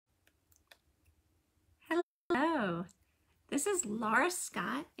This is Laura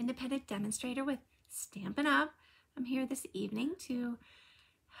Scott, independent demonstrator with Stampin' Up. I'm here this evening to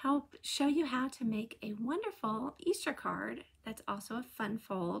help show you how to make a wonderful Easter card that's also a fun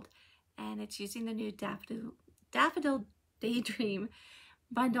fold, and it's using the new Daffodil Daydream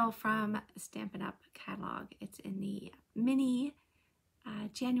Bundle from Stampin' Up catalog. It's in the mini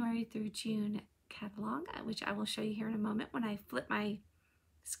January through June catalog, which I will show you here in a moment when I flip my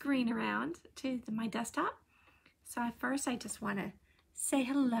screen around to my desktop. So first I just want to say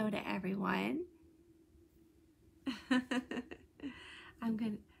hello to everyone. I'm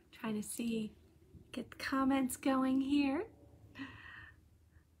going to try to get the comments going here.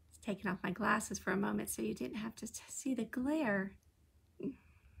 Just taking off my glasses for a moment so you didn't have to see the glare.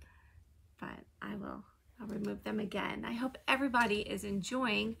 But I'll remove them again. I hope everybody is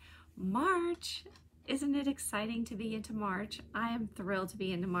enjoying March. Isn't it exciting to be into March? I am thrilled to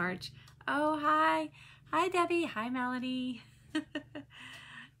be into March. Oh, hi. Hi, Debbie. Hi, Melody.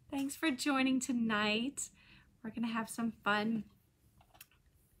 Thanks for joining tonight. We're going to have some fun.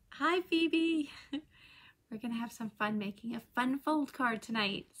 Hi, Phoebe. We're going to have some fun making a fun fold card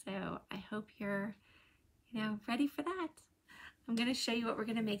tonight. So I hope you're, ready for that. I'm going to show you what we're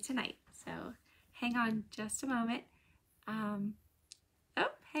going to make tonight. So hang on just a moment.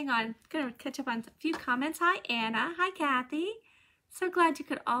 Hang on. Going to catch up on a few comments. Hi, Anna. Hi, Kathy. So glad you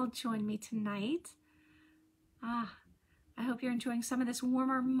could all join me tonight. I hope you're enjoying some of this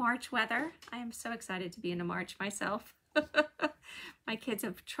warmer March weather. I am so excited to be into March myself. My kids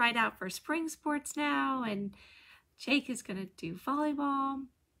have tried out for spring sports now, and Jake is going to do volleyball.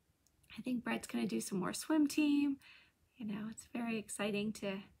 I think Brett's going to do some more swim team. It's very exciting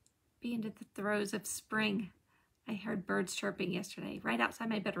to be into the throes of spring. I heard birds chirping yesterday right outside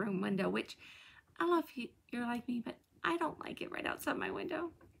my bedroom window, which I don't know if you're like me, but I don't like it right outside my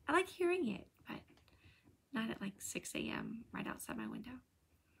window. I like hearing it, but not at like 6 a.m. right outside my window.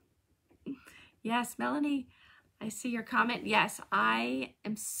 Yes, Melanie, I see your comment. Yes, I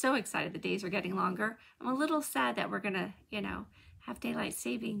am so excited the days are getting longer. I'm a little sad that we're going to, have daylight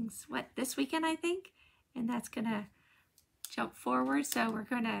savings, this weekend, I think? And that's going to jump forward. So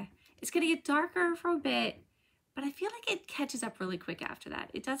it's going to get darker for a bit, but I feel like it catches up really quick after that.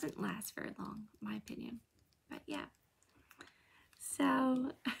 It doesn't last very long, in my opinion. But yeah.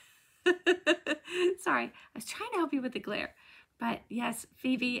 So, sorry, I was trying to help you with the glare. But yes,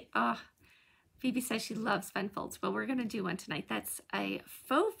 Phoebe, Phoebe says she loves fun folds. Well, we're going to do one tonight. That's a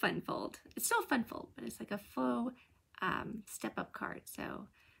faux fun fold. It's still a fun fold, but it's like a faux step-up card. So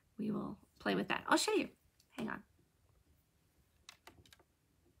we will play with that. I'll show you. Hang on.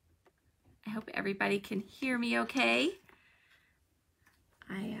 I hope everybody can hear me okay.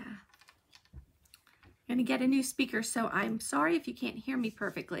 I'm going to get a new speaker, so I'm sorry if you can't hear me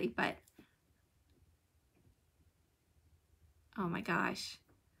perfectly, but oh my gosh.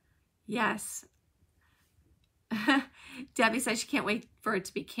 Yes. Debbie says she can't wait for it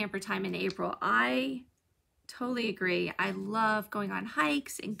to be camper time in April. I totally agree. I love going on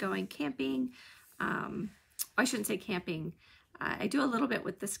hikes and going camping. I shouldn't say camping. I do a little bit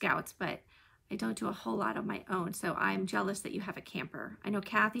with the Scouts, but I don't do a whole lot on my own. So I'm jealous that you have a camper. I know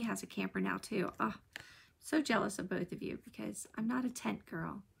Kathy has a camper now too. Oh, so jealous of both of you because I'm not a tent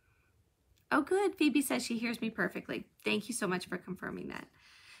girl. Oh, good. Phoebe says she hears me perfectly. Thank you so much for confirming that.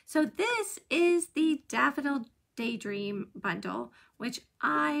 So this is the Daffodil Daydream Bundle, which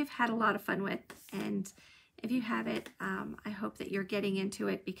I've had a lot of fun with. And if you have it, I hope that you're getting into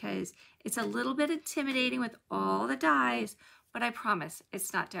it because it's a little bit intimidating with all the dies, but I promise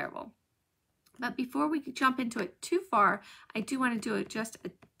it's not terrible. But before we jump into it too far, I do want to do just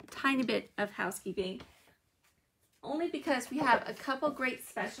a tiny bit of housekeeping, only because we have a couple great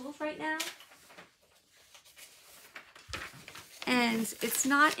specials right now. And it's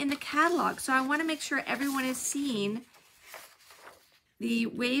not in the catalog, so I want to make sure everyone is seeing the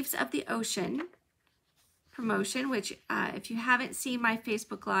Waves of the Ocean promotion, which if you haven't seen my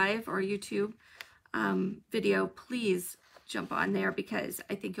Facebook Live or YouTube video, please jump on there because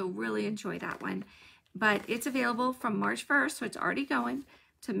I think you'll really enjoy that one. But it's available from March 1st, so it's already going,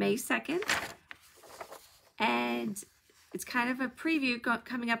 to May 2nd. And it's kind of a preview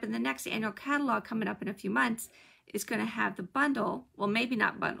coming up in the next annual catalog coming up in a few months. It's going to have the bundle, well, maybe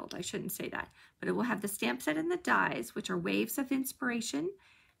not bundled, I shouldn't say that, but it will have the stamp set and the dies, which are Waves of Inspiration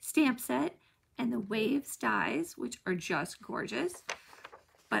stamp set, and the Waves dies, which are just gorgeous.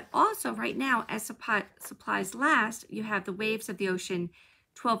 But also right now, as supplies last, you have the Waves of the Ocean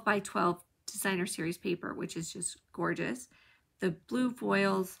 12 by 12 designer series paper, which is just gorgeous. The blue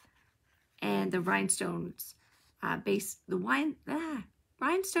foils and the rhinestones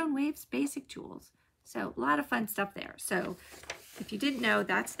Rhinestone Waves Basic Jewels. So a lot of fun stuff there. So if you didn't know,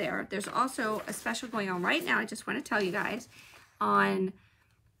 that's there. There's also a special going on right now. I just want to tell you guys on,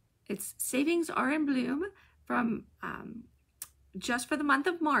 it's savings are in bloom from just for the month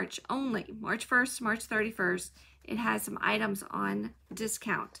of March only, March 1st, March 31st. It has some items on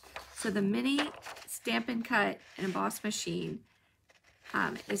discount. So the mini Stamp and Cut and Emboss machine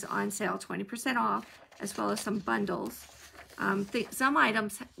is on sale, 20% off, as well as some bundles. Some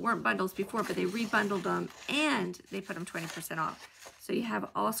items weren't bundles before, but they rebundled them and they put them 20% off. So you have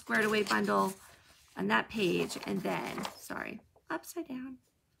all squared away bundle on that page, and then, sorry, upside down.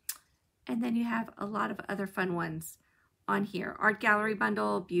 And then you have a lot of other fun ones on here. Art Gallery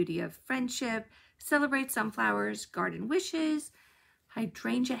Bundle, Beauty of Friendship, Celebrate Sunflowers, Garden Wishes,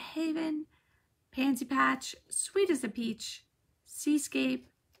 Hydrangea Haven, Pansy Patch, Sweet as a Peach, Seascape,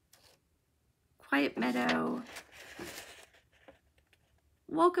 Quiet Meadow,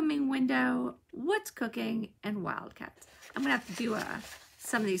 Welcoming Window, What's Cooking, and Wildcats. I'm gonna have to do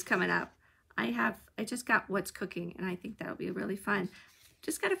some of these coming up. I just got What's Cooking, and I think that'll be really fun.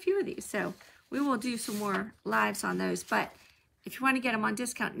 Just got a few of these, so we will do some more lives on those. But if you want to get them on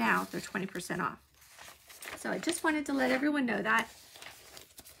discount now, they're 20% off. So I just wanted to let everyone know that.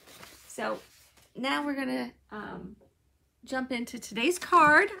 So now we're gonna jump into today's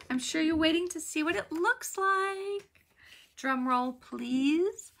card. I'm sure you're waiting to see what it looks like. Drum roll,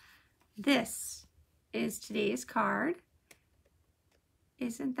 please. This is today's card.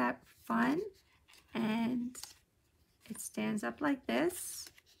 Isn't that fun? And it stands up like this.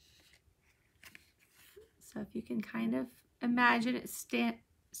 So if you can kind of imagine it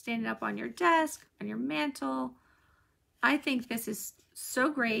standing up on your desk, on your mantle. I think this is so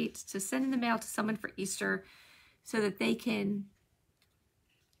great to send in the mail to someone for Easter so that they can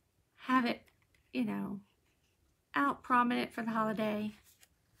have it, you know, out prominent for the holiday.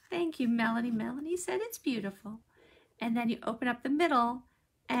 Thank you, Melanie. Melanie said it's beautiful. And then you open up the middle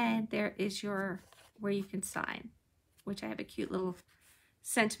and there is where you can sign, which I have a cute little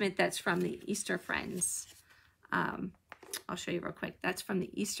sentiment that's from the Easter Friends. I'll show you real quick. That's from the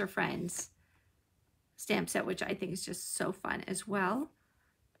Easter Friends stamp set, which I think is just so fun as well.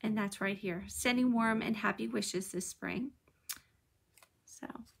 And that's right here. Sending warm and happy wishes this spring. So,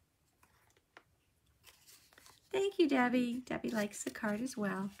 thank you, Debbie. Debbie likes the card as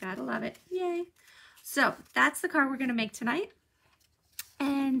well. Gotta love it. Yay. So, that's the card we're going to make tonight.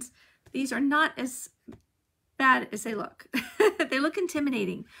 And these are not as bad as they look. They look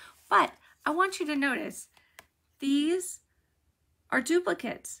intimidating. But I want you to notice these are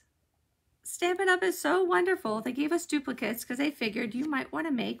duplicates. Stampin' Up! Is so wonderful. They gave us duplicates because they figured you might want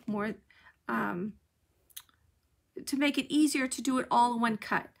to make more, to make it easier to do it all in one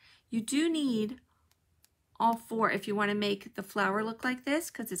cut. You do need all four if you want to make the flower look like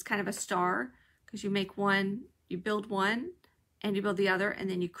this, because it's kind of a star, because you make one, you build one, and you build the other, and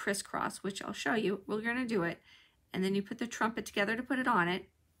then you crisscross, which I'll show you. We're going to do it. And then you put the trumpet together to put it on it.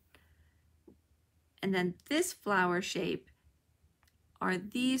 And then this flower shape are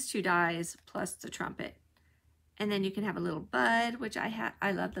these two dies plus the trumpet. And then you can have a little bud, which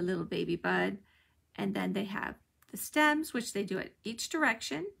I love the little baby bud. And then they have the stems, which they do at each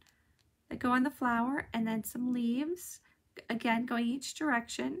direction that go on the flower, and then some leaves, again, going each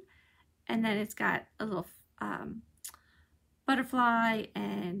direction. And then it's got a little butterfly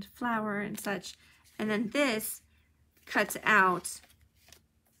and flower and such. And then this cuts out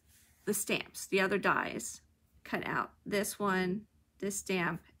the stamps, the other dies cut out. This one, this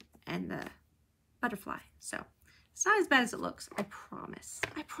stamp, and the butterfly. So it's not as bad as it looks. I promise.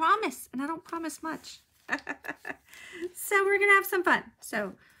 I promise. And I don't promise much. So we're going to have some fun.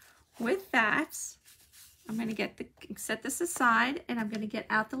 So with that, I'm going to set this aside, and I'm going to get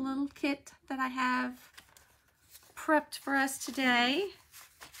out the little kit that I have prepped for us today.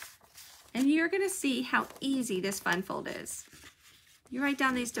 And you're going to see how easy this fun fold is. You write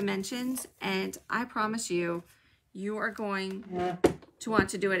down these dimensions, and I promise you, you are going to want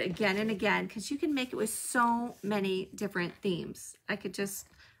to do it again and again, because you can make it with so many different themes. I could just,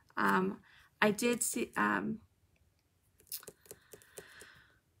 I did see, I'm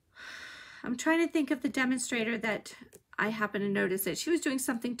trying to think of the demonstrator that I happened to notice that she was doing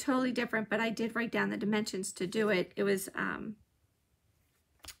something totally different, but I did write down the dimensions to do it. It was,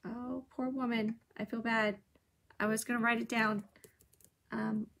 oh, poor woman. I feel bad. I was going to write it down.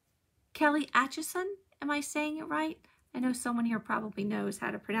 Kelly Atchison, am I saying it right? I know someone here probably knows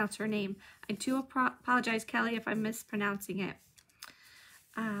how to pronounce her name. I do apologize, Kelly, if I'm mispronouncing it.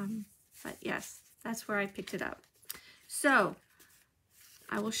 But yes, that's where I picked it up. So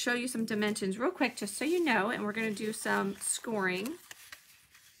I will show you some dimensions real quick, just so you know, and we're going to do some scoring.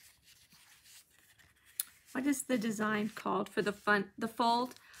 what is the design called for the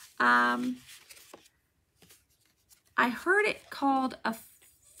fold? I heard it called a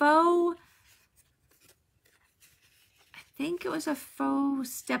faux, I think it was a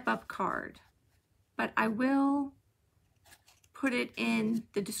faux step-up card, but I will put it in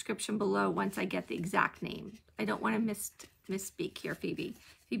the description below once I get the exact name. I don't want to misspeak here, Phoebe.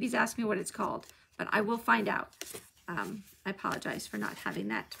 Phoebe's asked me what it's called, but I will find out. I apologize for not having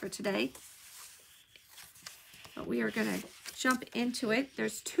that for today. But we are going to jump into it.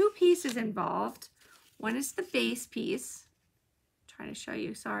 There's two pieces involved. One is the base piece. I'm trying to show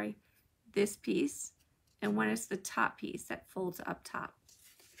you, sorry. This piece. And one is the top piece that folds up top.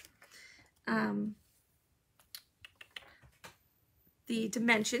 The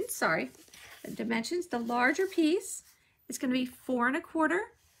dimensions, the larger piece is going to be 4 1/4.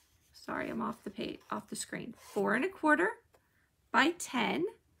 Sorry, I'm off the page, off the screen. 4 1/4 by 10,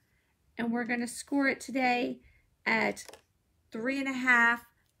 and we're going to score it today at 3 1/2,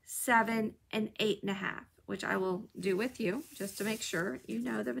 7, and 8 1/2, which I will do with you just to make sure you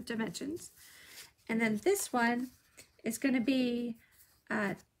know the dimensions. And then this one is going to be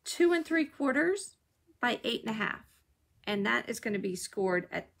 2 3/4 by 8 1/2. And that is going to be scored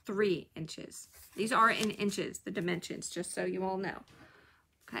at 3 inches. These are in inches, the dimensions, just so you all know.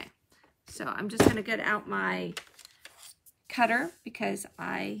 Okay, so I'm just going to get out my cutter because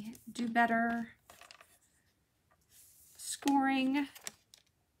I do better scoring.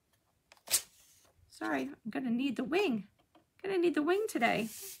 Sorry, I'm going to need the wing. I'm going to need the wing today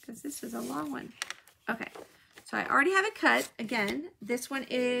because this is a long one. Okay, so I already have it cut. Again, this one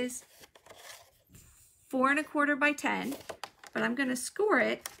is 4 1/4 by 10, but I'm going to score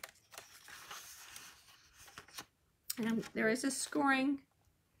it. And there is a scoring.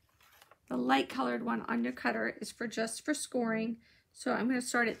 The light colored one on your cutter is just for scoring. So I'm going to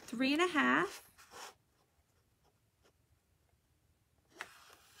start at 3 1/2.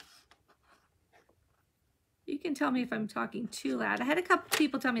 You can tell me if I'm talking too loud. I had a couple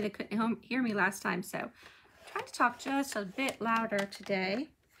people tell me they couldn't hear me last time, so I'm trying to talk just a bit louder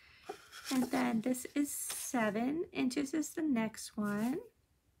today. And then this is 7 inches is the next one.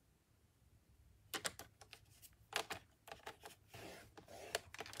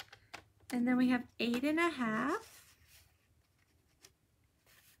 And then we have 8 1/2.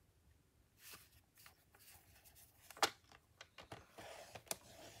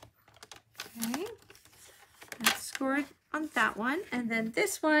 Okay, that's scored on that one. And then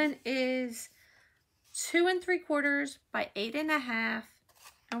this one is 2 3/4 by 8 1/2.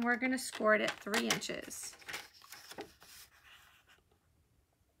 And we're going to score it at 3 inches.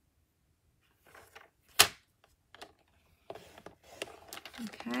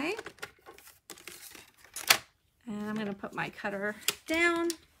 Okay. And I'm going to put my cutter down.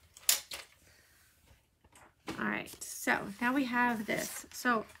 All right, so now we have this.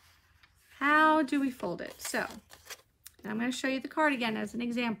 So how do we fold it? So I'm going to show you the card again as an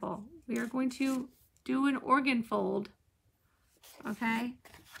example. We are going to do an organ fold. Okay.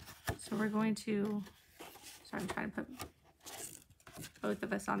 So we're going to, sorry, I'm trying to put both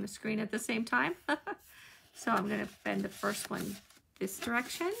of us on the screen at the same time. So I'm going to bend the first one this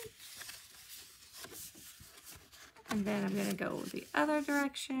direction. And then I'm going to go the other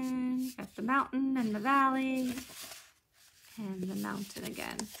direction. Got the mountain and the valley. And the mountain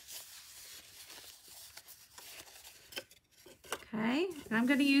again. Okay, and I'm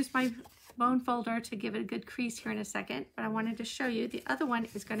going to use my bone folder to give it a good crease here in a second, but I wanted to show you the other one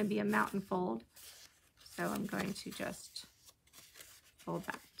is going to be a mountain fold. So I'm going to just fold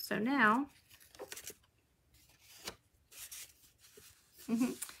that. So now,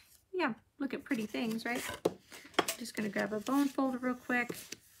 yeah, look at pretty things, right? I'm just going to grab a bone folder real quick,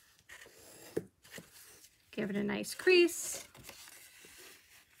 give it a nice crease,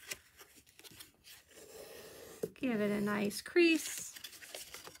 give it a nice crease.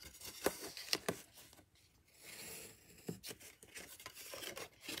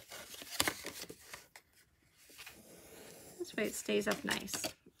 This way it stays up nice.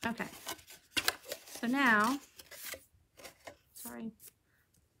 Okay. So now, sorry,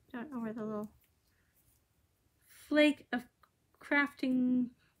 don't know where the little flake of crafting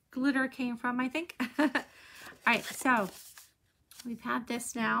glitter came from, I think. All right, so we have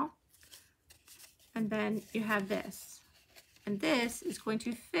this now. And then you have this. And this is going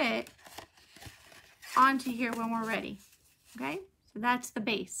to fit onto here when we're ready. Okay? So that's the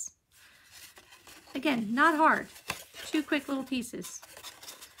base. Again, not hard. 2 quick little pieces.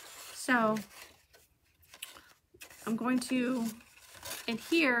 So I'm going to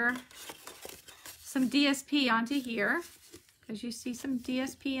adhere some DSP onto here. because you see some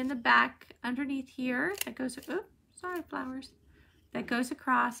DSP in the back underneath here that goes, oops, sorry, flowers, that goes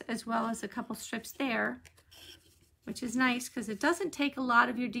across, as well as a couple strips there, which is nice because it doesn't take a lot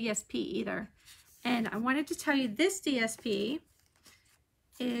of your DSP either. And I wanted to tell you this DSP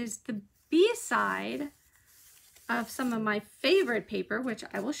is the B-side of some of my favorite paper, which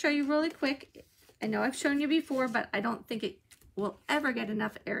I will show you really quick. I know I've shown you before, but I don't think it will ever get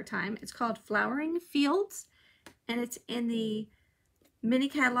enough airtime. It's called Flowering Fields, and it's in the mini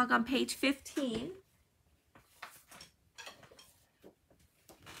catalog on page 15.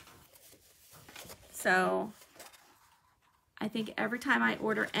 So I think every time I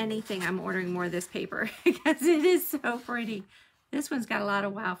order anything, I'm ordering more of this paper because it is so pretty. This one's got a lot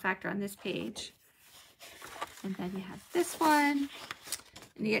of wow factor on this page. And then you have this one,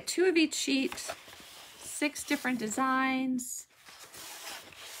 and you get 2 of each sheet, 6 different designs,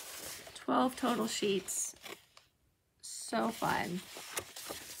 12 total sheets. So fun.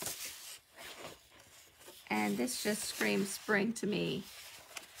 And this just screams spring to me,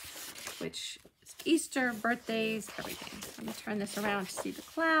 which is Easter, birthdays, everything. Let me turn this around to see the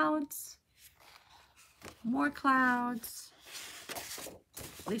clouds. More clouds.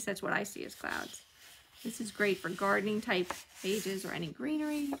 At least that's what I see as clouds. This is great for gardening type pages or any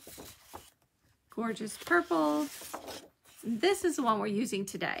greenery. Gorgeous purple. And this is the one we're using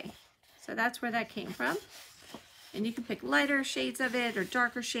today. So that's where that came from. And you can pick lighter shades of it or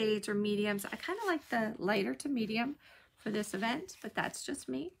darker shades or mediums. I kind of like the lighter to medium for this event, but that's just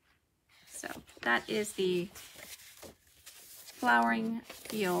me. So that is the Flowering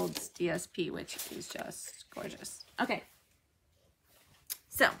Fields DSP, which is just gorgeous. Okay.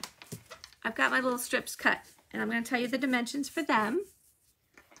 So I've got my little strips cut, and I'm going to tell you the dimensions for them.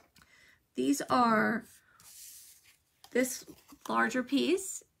 These are, this larger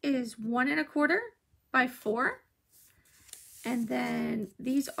piece is 1 1/4 by 4. And then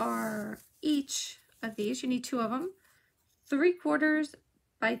these are, each of these, you need 2 of them, 3/4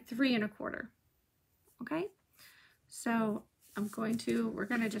 by 3 1/4. Okay? So we're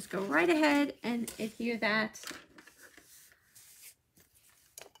going to just go right ahead and adhere that.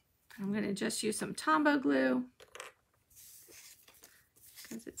 I'm going to just use some Tombow glue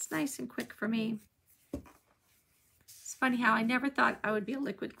because it's nice and quick for me. It's funny how I never thought I would be a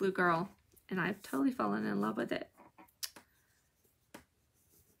liquid glue girl, and I've totally fallen in love with it.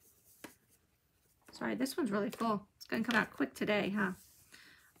 Sorry, this one's really full. It's going to come out quick today, huh?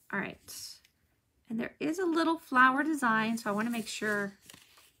 All right. And there is a little flower design, so I want to make sure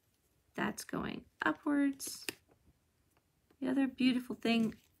that's going upwards. The other beautiful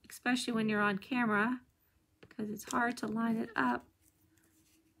thing, especially when you're on camera, because it's hard to line it up.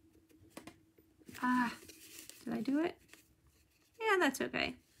 Did I do it? Yeah, that's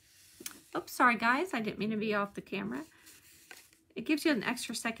okay. Oops, sorry guys, I didn't mean to be off the camera. It gives you an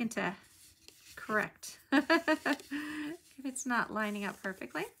extra second to correct if it's not lining up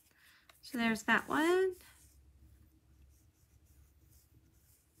perfectly. So there's that one.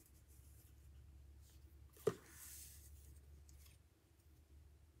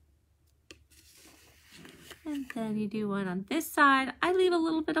 And then you do one on this side. I leave a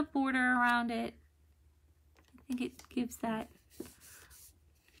little bit of border around it. I think it gives that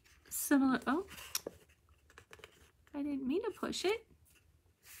similar, oh, I didn't mean to push it.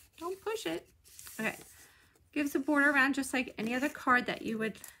 Don't push it. Okay, gives a border around just like any other card that you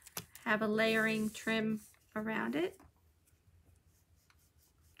would have a layering trim around it.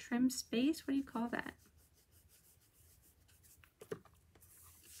 Trim space, what do you call that?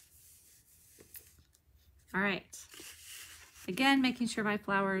 All right, again, making sure my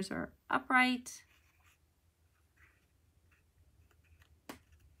flowers are upright.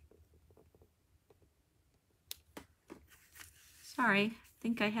 Sorry, I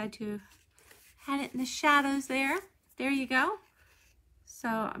think I had it in the shadows there. There you go. So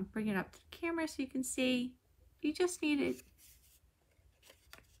I'm bringing it up to the camera so you can see. You just need it.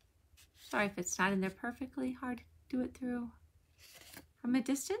 Sorry if it's not in there perfectly. Hard to do it through from a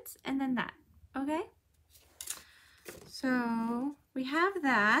distance. And then that, okay? So we have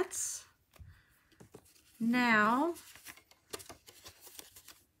that. Now,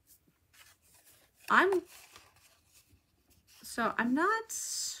 I'm not,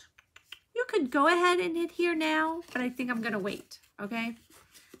 you could go ahead and adhere now, but I think I'm going to wait, okay?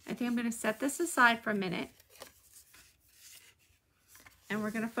 I think I'm going to set this aside for a minute. And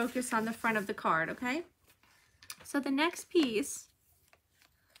we're going to focus on the front of the card, okay? So the next piece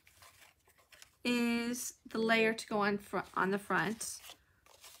is the layer to go on the front.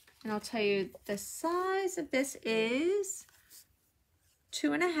 And I'll tell you the size of this is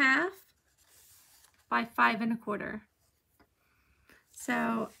 2.5 by 5 1/4.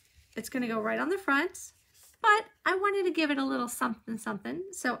 So it's going to go right on the front, but I wanted to give it a little something something.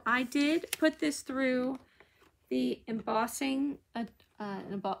 So I did put this through the embossing with a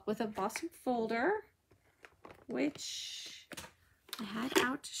embossing folder, which I had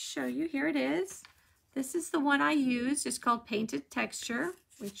out to show you. Here it is. This is the one I used. It's called Painted Texture,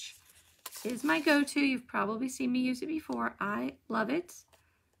 which is my go-to. You've probably seen me use it before. I love it.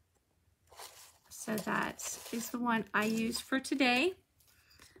 So that is the one I use for today.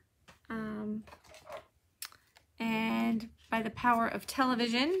 And by the power of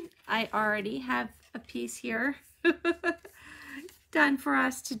television, I already have a piece here done for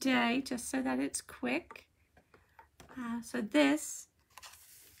us today, just so that it's quick. So this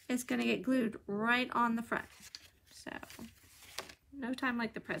is going to get glued right on the front. So no time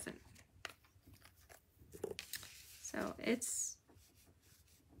like the present. So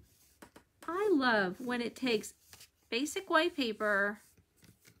I love when it takes basic white paper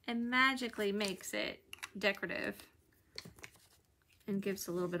and magically makes it decorative and gives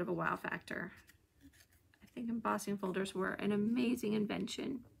a little bit of a wow factor. I think embossing folders were an amazing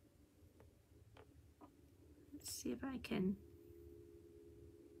invention. Let's see if I can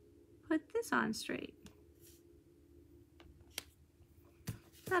put this on straight.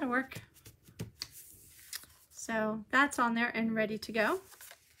 That'll work. So that's on there and ready to go.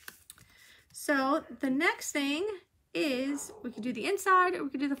 So the next thing is we could do the inside or we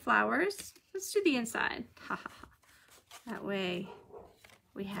could do the flowers. Let's do the inside. Ha ha ha. That way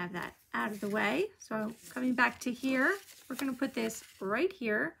we have that out of the way. So coming back to here, we're going to put this right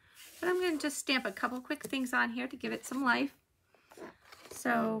here. But I'm going to just stamp a couple quick things on here to give it some life.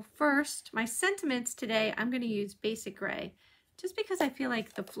 So first, my sentiments today, I'm going to use basic gray. Just because I feel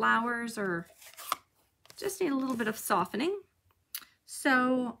like the flowers just need a little bit of softening.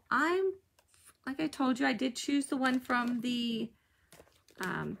 So like I told you, I did choose the one from the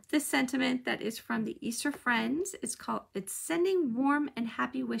this sentiment that is from the Easter Friends. It's Sending Warm and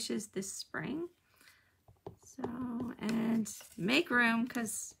Happy Wishes This Spring. So, and make room,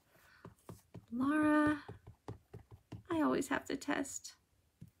 because Laura, I always have to test.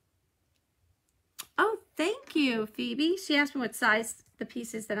 Oh, thank you, Phoebe. She asked me what size the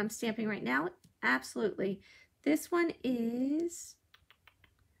piece is that I'm stamping right now. Absolutely. This one is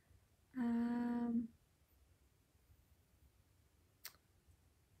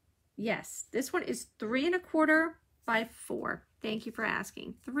yes, this one is 3 1/4 by 4. Thank you for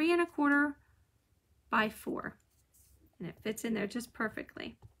asking. 3 1/4 by 4. And it fits in there just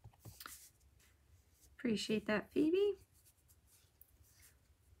perfectly. Appreciate that, Phoebe.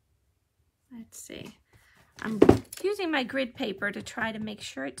 Let's see. I'm using my grid paper to try to make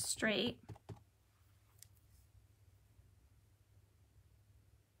sure it's straight.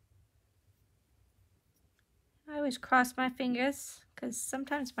 I always cross my fingers because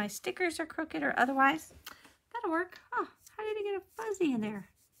sometimes my stickers are crooked or otherwise. That'll work. Oh, how did I get a fuzzy in there?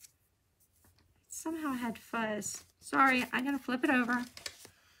 Somehow I had fuzz. Sorry, I'm going to flip it over.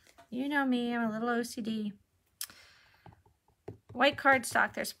 You know me, I'm a little OCD. White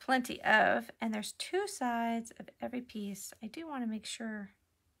cardstock, there's plenty of, and there's 2 sides of every piece. I do want to make sure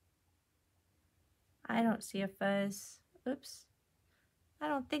I don't see a fuzz. Oops. I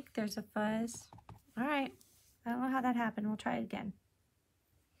don't think there's a fuzz. All right. I don't know how that happened. We'll try it again.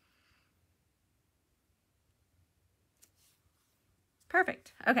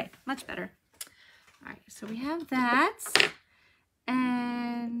 Perfect. Okay, much better. All right, so we have that.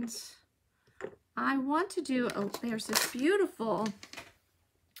 And I want to do, there's this beautiful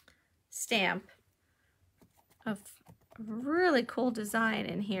stamp of a really cool design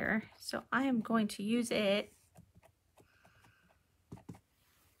in here. So I am going to use it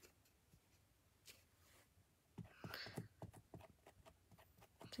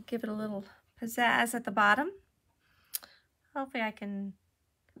to give it a little pizzazz at the bottom. Hopefully I can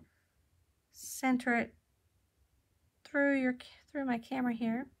center it through my camera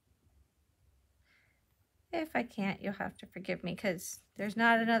here. If I can't, you'll have to forgive me because there's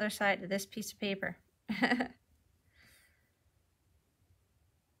not another side to this piece of paper. That'll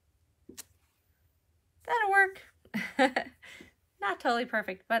work. Not totally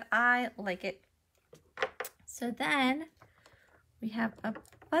perfect, but I like it. So then we have a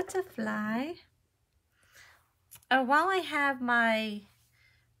butterfly. While I have my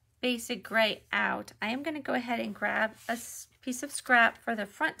basic gray out, I am going to go ahead and grab a piece of scrap for the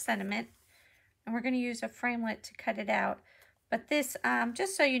front sentiment, and we're going to use a framelit to cut it out. But this,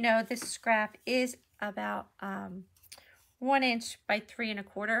 just so you know, this scrap is about 1 inch by 3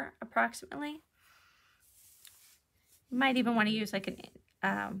 1/4 approximately. You might even want to use like an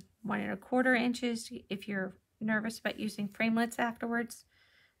 1 1/4 inches if you're nervous about using framelits afterwards.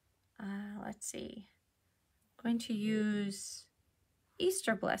 Let's see. I'm going to use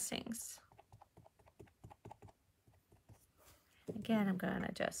Easter blessings. Again, I'm going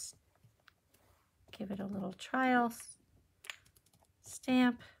to just give it a little trial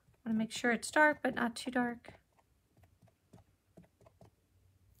stamp. I want to make sure it's dark, but not too dark.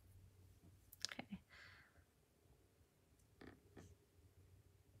 Okay.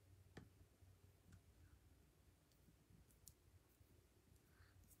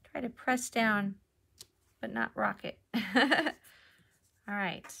 Try to press down, but not rock it. All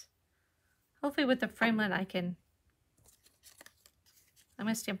right. Hopefully with the framelit I'm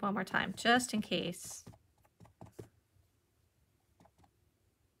going to stamp one more time, just in case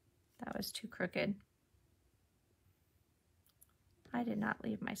that was too crooked. I did not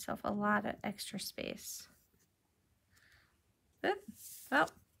leave myself a lot of extra space. Oop.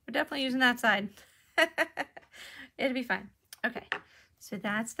 Well, we're definitely using that side. It'll be fine. Okay, so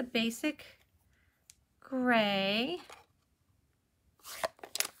that's the basic gray.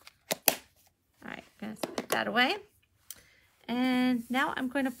 All right, I'm going to put that away. And now I'm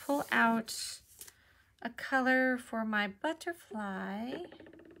going to pull out a color for my butterfly.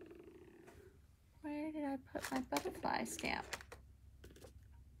 Where did I put my butterfly stamp?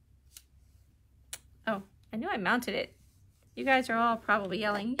 Oh, I knew I mounted it. You guys are all probably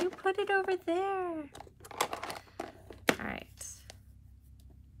yelling, you put it over there. All right.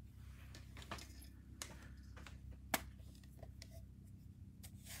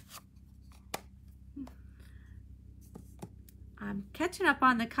 I'm catching up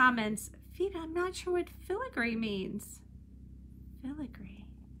on the comments. Phoebe, I'm not sure what filigree means. Filigree.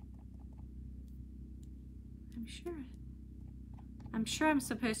 I'm sure I'm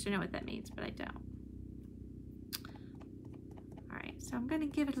supposed to know what that means, but I don't. All right, so I'm going to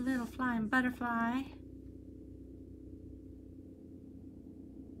give it a little flying butterfly.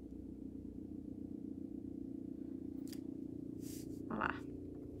 Voila.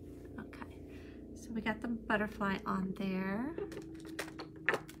 Okay, so we got the butterfly on there.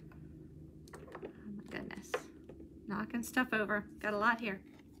 Oh my goodness. Knocking stuff over. Got a lot here.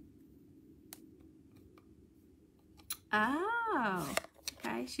 Oh,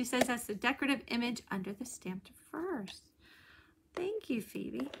 okay. She says that's the decorative image under the stamped verse. Thank you,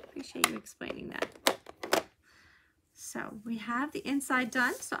 Phoebe. Appreciate you explaining that. So we have the inside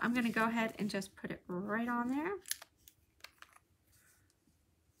done. So I'm going to go ahead and just put it right on there.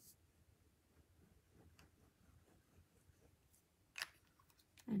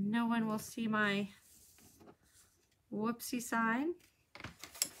 And no one will see my whoopsie side.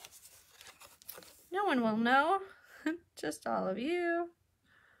 No one will know. Just all of you.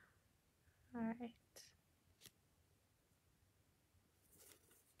 All right.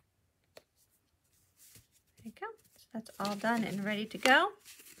 There you go. So that's all done and ready to go.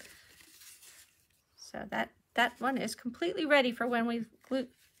 So that one is completely ready for when we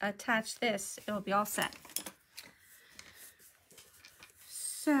attach this. It will be all set.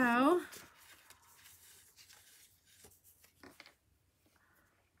 So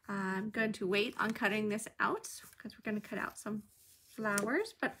I'm going to wait on cutting this out because we're going to cut out some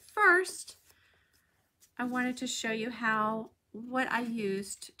flowers. But first, I wanted to show you what I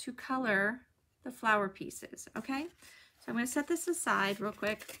used to color the flower pieces, okay? So I'm going to set this aside real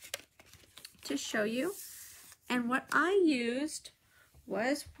quick to show you. And what I used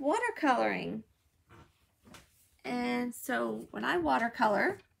was watercoloring. And so when I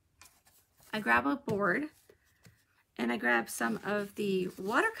watercolor, I grab a board and I grab some of the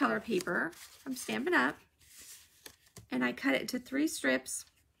watercolor paper from Stampin' Up! And I cut it into 3 strips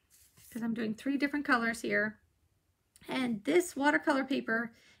because I'm doing 3 different colors here. And this watercolor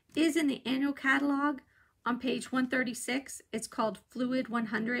paper is in the annual catalog on page 136. It's called Fluid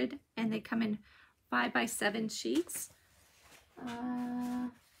 100 and they come in 5x7 sheets.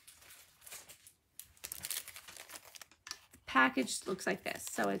 Package looks like this.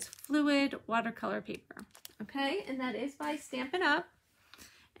 So it's fluid watercolor paper. Okay, and that is by Stampin' Up!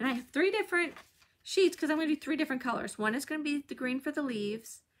 And I have 3 different sheets because I'm going to do 3 different colors. One is going to be the green for the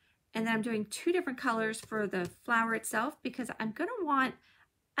leaves, and then I'm doing 2 different colors for the flower itself because I'm even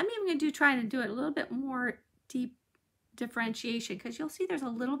going to try and do it a little bit more deep differentiation because you'll see there's a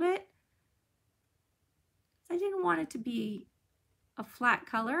little bit. I didn't want it to be a flat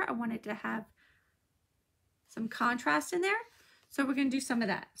color. I wanted to have some contrast in there. So we're going to do some of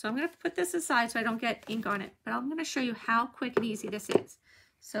that. So I'm going to put this aside so I don't get ink on it, but I'm going to show you how quick and easy this is.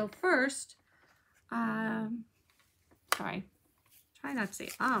 So first, sorry, try not to say,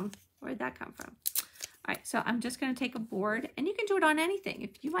 where'd that come from? All right, so I'm just going to take a board and you can do it on anything.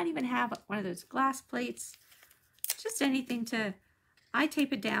 If you might even have one of those glass plates, just anything to, I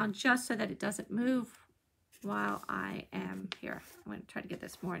tape it down just so that it doesn't move while I am here. I'm going to try to get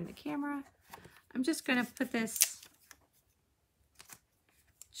this more in the camera. I'm just going to put this,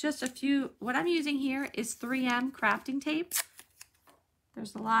 just a few, what I'm using here is 3M crafting tape.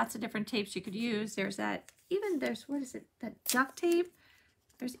 There's lots of different tapes you could use. There's that, even there's, what is it, that duct tape.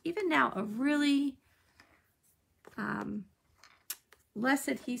 There's even now a really less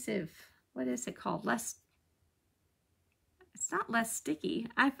adhesive, what is it called? It's not less sticky.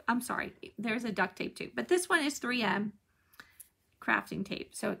 I'm sorry, there's a duct tape too, but this one is 3M crafting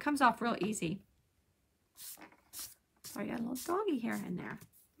tape, so it comes off real easy. So I got a little doggy hair in there.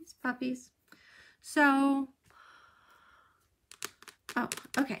 These puppies. So, oh,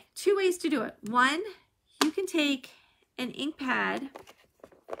 okay, 2 ways to do it. One, you can take an ink pad,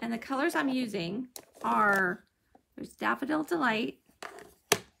 and the colors I'm using are, there's Daffodil Delight,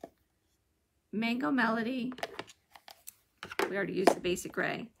 Mango Melody, we already used the basic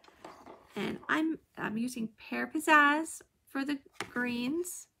gray, and I'm using Pear Pizzazz for the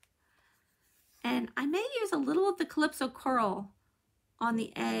greens, and I may use a little of the Calypso Coral on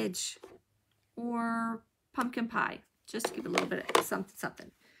the edge, or Pumpkin Pie, just to give a little bit of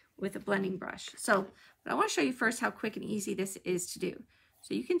something with a blending brush. So, but I want to show you first how quick and easy this is to do.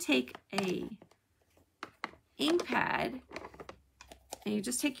 So you can take a ink pad, and you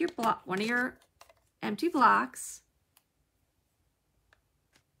just take your block, one of your empty blocks,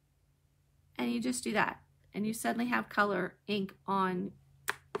 and you just do that, and you suddenly have color ink on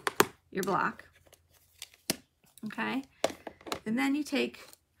your block. Okay, and then you take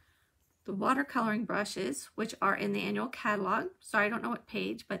the watercoloring brushes, which are in the annual catalog. Sorry, I don't know what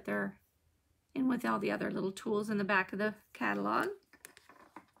page, but they're in with all the other little tools in the back of the catalog.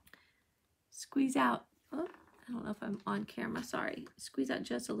 Squeeze out, oh, I don't know if I'm on camera, sorry. Squeeze out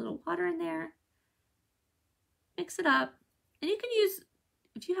just a little water in there. Mix it up, and you can use,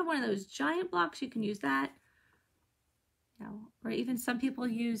 if you have one of those giant blocks, you can use that. You know, or even some people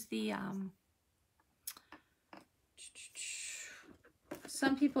use the,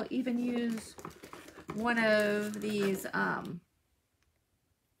 some people even use one of these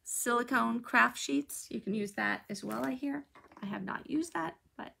silicone craft sheets. You can use that as well, I hear. I have not used that,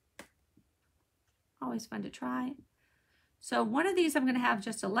 but always fun to try. So one of these I'm going to have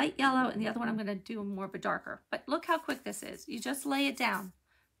just a light yellow, and the other one I'm going to do more of a darker. But look how quick this is. You just lay it down.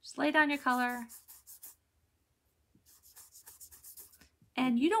 Just lay down your color.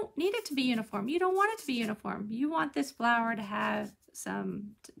 And you don't need it to be uniform. You don't want it to be uniform. You want this flower to have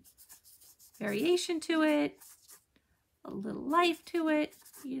some variation to it, a little life to it.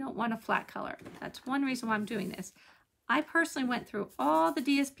 You don't want a flat color. That's one reason why I'm doing this. I personally went through all the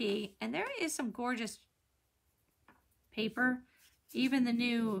DSP, and there is some gorgeous paper. Even the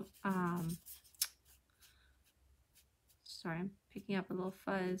new, sorry, I'm picking up a little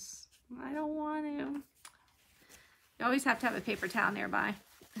fuzz. I don't want to. You always have to have a paper towel nearby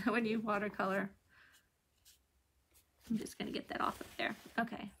when you watercolor. I'm just going to get that off of there.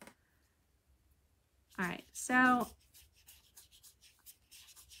 Okay. All right, so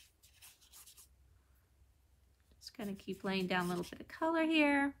just going to keep laying down a little bit of color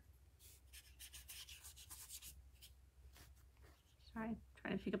here. Sorry,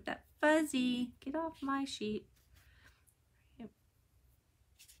 trying to pick up that fuzzy. Get off my sheet. Yep.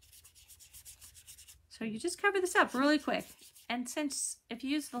 So you just cover this up really quick. And since if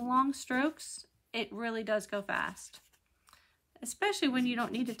you use the long strokes, it really does go fast. Especially when you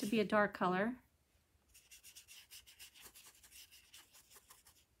don't need it to be a dark color.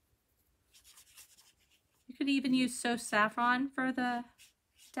 You could even use So Saffron for the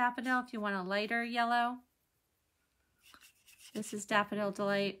daffodil if you want a lighter yellow. This is Daffodil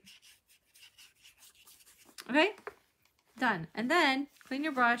Delight. Okay, done. And then clean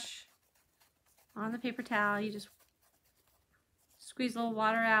your brush on the paper towel. You just squeeze a little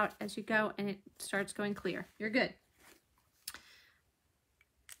water out as you go, and it starts going clear. You're good.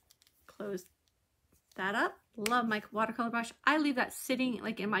 Close that up. Love my watercolor brush. I leave that sitting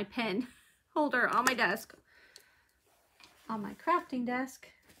like in my pen holder on my desk, on my crafting desk.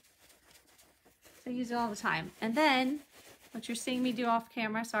 So I use it all the time. And then what you're seeing me do off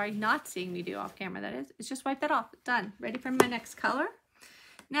camera, sorry, not seeing me do off camera, that is just wipe that off. Done. Ready for my next color.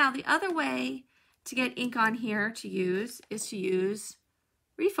 Now, the other way to get ink on here to use is to use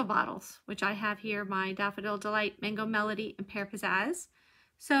refill bottles, which I have here, my Daffodil Delight, Mango Melody, and Pear Pizzazz.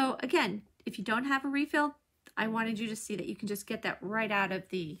 So again, if you don't have a refill, I wanted you to see that you can just get that right out of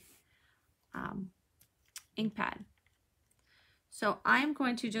the ink pad. So I'm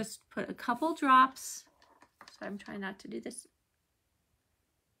going to just put a couple drops. So I'm trying not to do this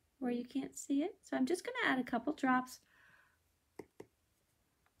where you can't see it. So I'm just going to add a couple drops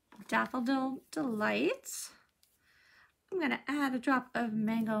of Daffodil Delight. I'm going to add a drop of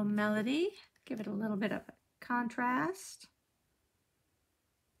Mango Melody, give it a little bit of contrast.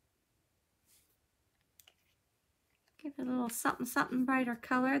 Give it a little something, something brighter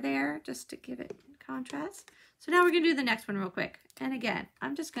color there, just to give it contrast. So now we're going to do the next one real quick. And again,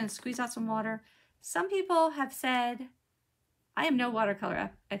 I'm just going to squeeze out some water. Some people have said, I am no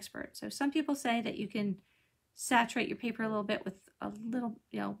watercolor expert, so some people say that you can saturate your paper a little bit with a little,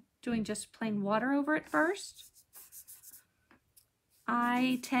 doing just plain water over it first.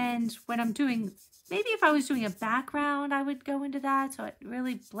 I tend, when I'm doing, maybe if I was doing a background, I would go into that so it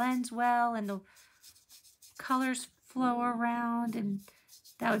really blends well and the colors flow around, and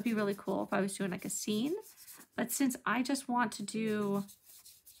that would be really cool if I was doing like a scene. But since I just want to do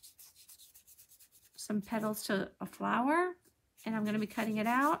some petals to a flower and I'm going to be cutting it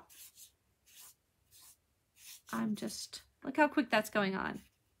out, I'm just, look how quick that's going on.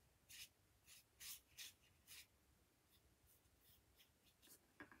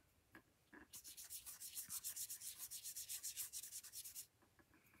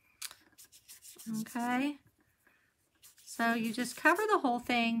 Okay. So you just cover the whole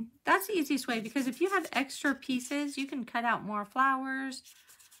thing. That's the easiest way, because if you have extra pieces, you can cut out more flowers,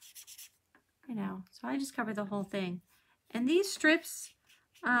 so I just cover the whole thing. And these strips,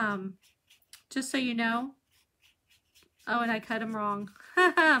 just so you know, oh, and I cut them wrong.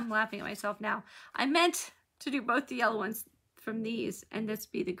 I'm laughing at myself now. I meant to do both the yellow ones from these and this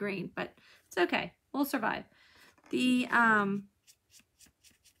be the green, but it's okay. We'll survive. The,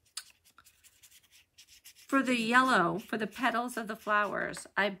 for the yellow, for the petals of the flowers,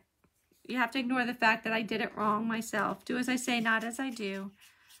 you have to ignore the fact that I did it wrong myself. Do as I say, not as I do.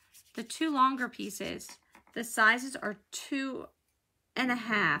 The two longer pieces, the sizes are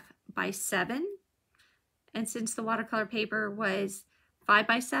 2.5 by 7. And since the watercolor paper was 5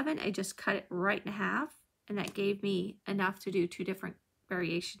 by 7, I just cut it right in half. And that gave me enough to do 2 different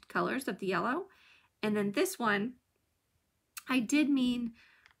variation colors of the yellow. And then this one, I did mean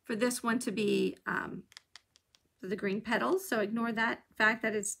for this one to be the green petals, so ignore that fact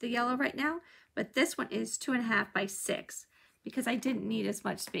that it's the yellow right now. But this one is 2.5 by 6 because I didn't need as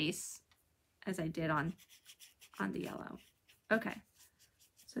much space as I did on the yellow. Okay,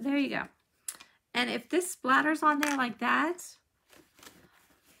 so there you go. And if this splatters on there like that,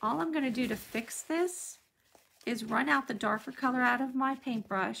 all I'm going to do to fix this is run out the darker color out of my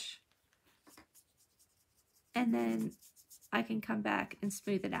paintbrush, and then I can come back and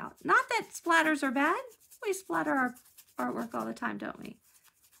smooth it out. Not that splatters are bad. We splatter our artwork all the time, don't we?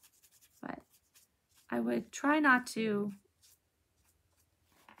 But I would try not to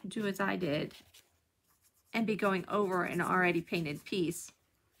do as I did and be going over an already painted piece.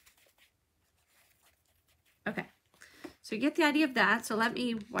 Okay, so you get the idea of that. So let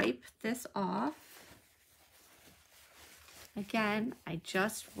me wipe this off. Again, I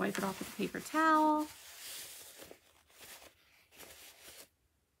just wipe it off with a paper towel.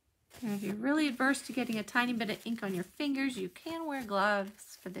 And if you're really adverse to getting a tiny bit of ink on your fingers, you can wear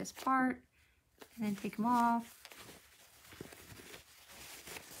gloves for this part and then take them off.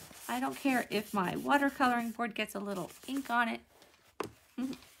 I don't care if my watercoloring board gets a little ink on it. All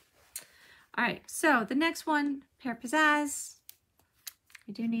right, so the next one, Pear Pizzazz.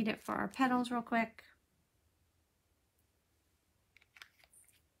 We do need it for our petals real quick.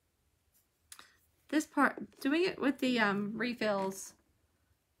 This part, doing it with the refills,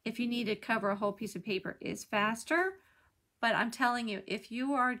 if you need to cover a whole piece of paper, is faster. But I'm telling you, if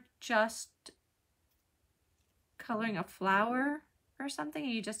you are just coloring a flower or something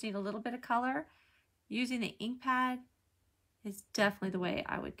and you just need a little bit of color, using the ink pad is definitely the way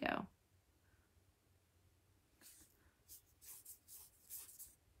I would go.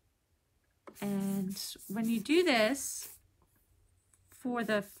 And when you do this for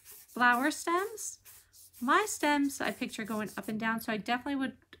the flower stems, my stems I picture going up and down, so I definitely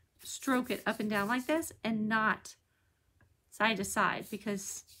would stroke it up and down like this and not side to side,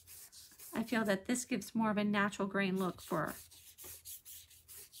 because I feel that this gives more of a natural grain look for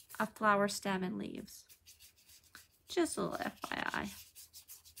a flower stem and leaves. Just a little FYI.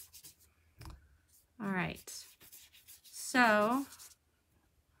 All right, so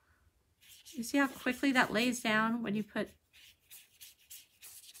you see how quickly that lays down when you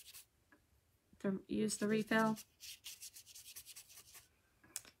use the refill.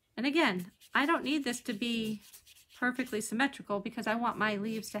 And again, I don't need this to be perfectly symmetrical because I want my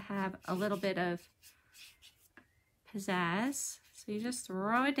leaves to have a little bit of pizzazz. So you just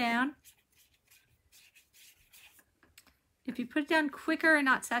throw it down. if you put it down quicker and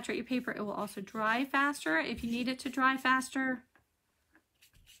not saturate your paper, it will also dry faster. If you need it to dry faster,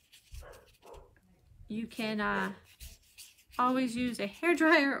 you can always use a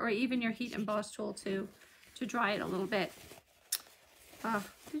hairdryer or even your heat emboss tool to dry it a little bit.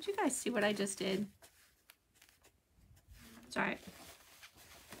 Did you guys see what I just did? Sorry.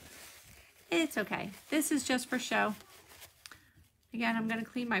 It's okay. This is just for show. Again, I'm going to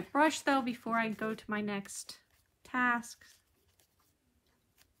clean my brush though before I go to my next task.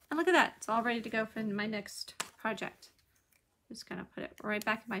 And look at that. It's all ready to go for my next project. Just going to put it right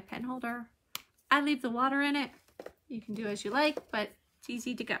back in my pen holder. I leave the water in it. You can do as you like, but it's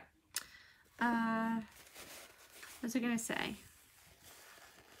easy to go. What was I going to say?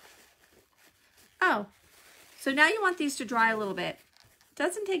 Oh, so now you want these to dry a little bit. It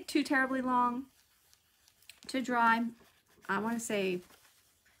doesn't take too terribly long to dry. I want to say,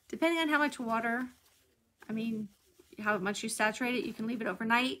 depending on how much water, I mean, how much you saturate it, you can leave it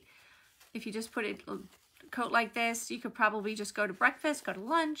overnight. If you just put it a coat like this, you could probably just go to breakfast, go to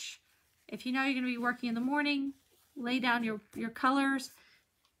lunch. If you know you're going to be working in the morning, lay down your colors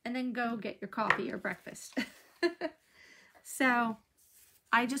and then go get your coffee or breakfast. So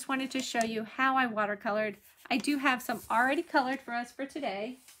I just wanted to show you how I watercolored. I do have some already colored for us for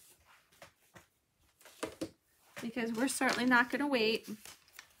today, because we're certainly not going to wait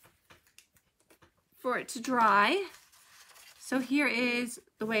for it to dry. So here is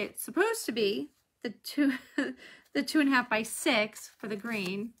the way it's supposed to be, the 2.5 by 6 for the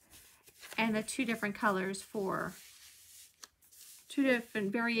green, and the 2 different colors for 2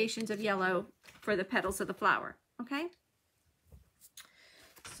 different variations of yellow for the petals of the flower. Okay?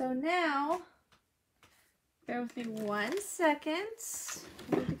 So now, bear with me 1 second.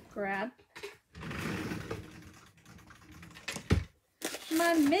 I need to grab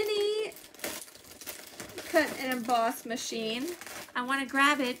my mini cut and emboss machine. I want to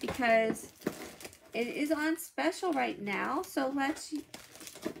grab it because it is on special right now. So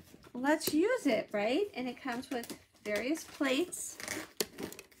let's use it, right? And it comes with various plates.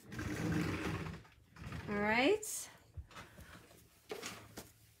 All right.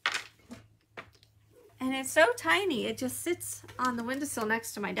 And it's so tiny, it just sits on the windowsill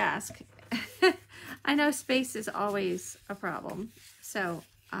next to my desk. I know space is always a problem. So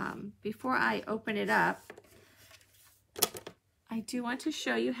before I open it up, I do want to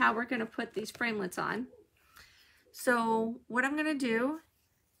show you how we're going to put these framelits on. So what I'm going to do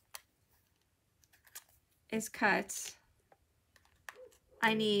is cut,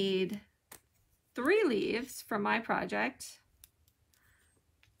 I need 3 leaves for my project.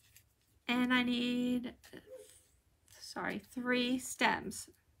 And I need, 3 stems.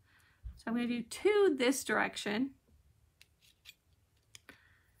 So I'm going to do 2 this direction.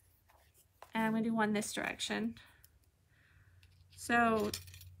 And I'm going to do 1 this direction. So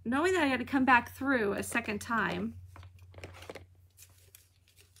knowing that I got to come back through a second time,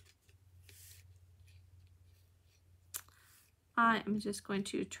 I'm just going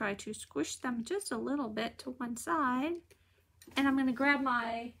to try to squish them just a little bit to one side. And I'm going to grab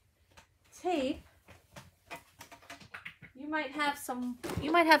my tape. You might have some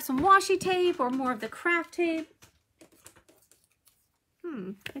washi tape or more of the craft tape.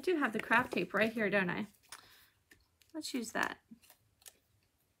 I do have the craft tape right here, don't I? Let's use that.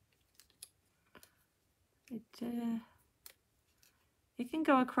 It can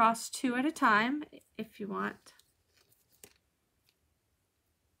go across 2 at a time if you want.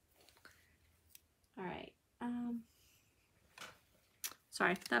 All right.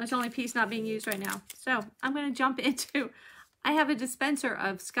 Sorry, that was the only piece not being used right now. So I'm going to jump into, I have a dispenser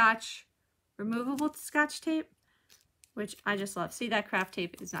of Scotch, removable Scotch tape, which I just love. See, that craft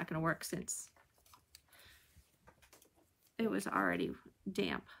tape is not going to work since it was already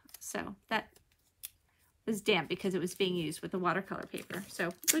damp. So that was damp because it was being used with the watercolor paper. So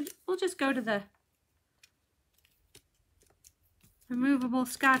we'll just go to the removable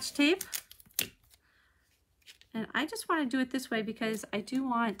Scotch tape. And I just want to do it this way because I do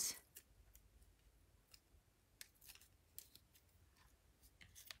want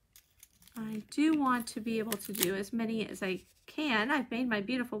to be able to do as many as I can. I've made my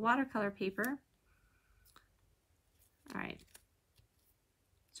beautiful watercolor paper. All right.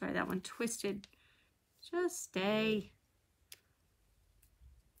 Sorry, that one twisted. Just stay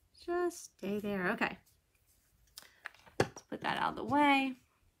there. Okay. Let's put that out of the way.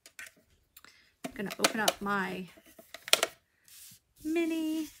 I'm going to open up my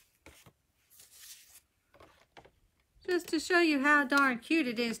mini just to show you how darn cute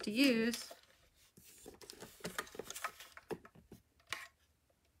it is to use.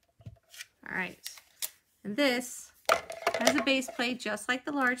 All right, and this Has a base plate just like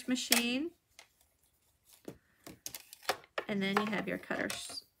the large machine. And then you have your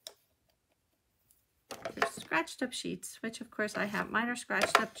cutters. They're scratched up sheets, which of course I have. Mine are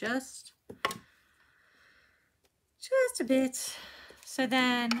scratched up just a bit. So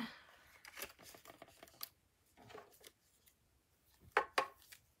then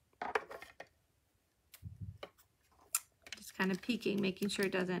just kind of peeking, making sure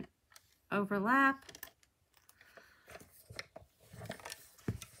it doesn't overlap.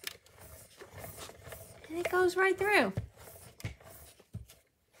 And it goes right through.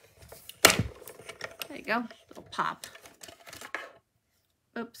 There you go, little pop.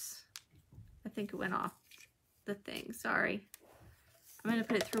 Oops, I think it went off the thing, sorry. I'm gonna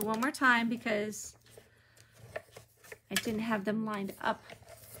put it through one more time because I didn't have them lined up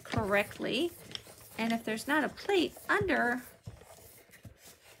correctly. And if there's not a plate under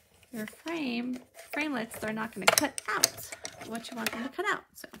your framelits, they're not gonna cut out what you want them to cut out.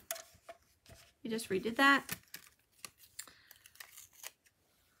 So you just redid that.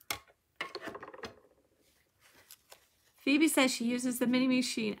 Phoebe says she uses the mini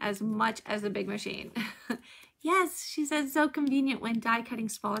machine as much as the big machine. Yes, she says it's so convenient when die cutting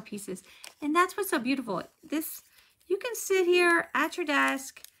smaller pieces. And that's what's so beautiful. This, you can sit here at your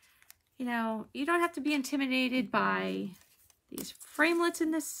desk, you know, you don't have to be intimidated by these framelits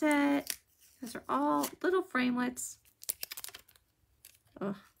in this set. Those are all little framelits.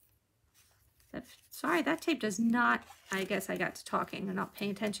 Ugh. Sorry, that tape does not, I guess I got to talking and not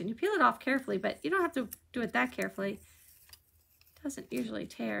paying attention. You peel it off carefully, but you don't have to do it that carefully. It doesn't usually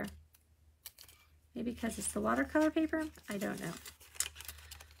tear. Maybe because it's the watercolor paper? I don't know.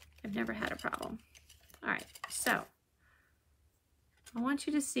 I've never had a problem. All right, so I want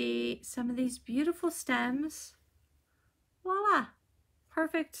you to see some of these beautiful stems. Voila,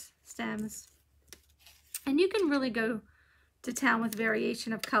 perfect stems. And you can really go to town with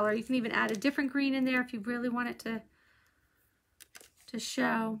variation of color. You can even add a different green in there if you really want it to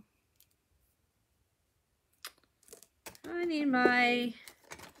show. I need my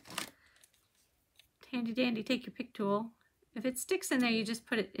handy dandy take your pick tool. If it sticks in there, you just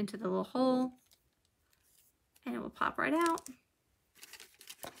put it into the little hole and it will pop right out.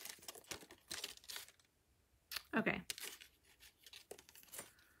 Okay.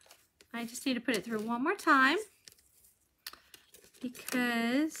 I just need to put it through one more time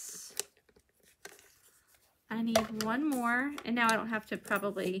because I need one more, and now I don't have to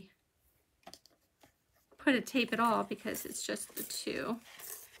probably put a tape at all because it's just the two.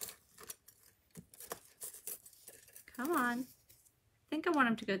 Come on. I think I want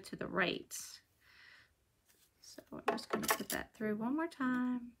them to go to the right. So I'm just going to put that through one more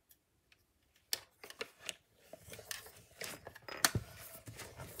time.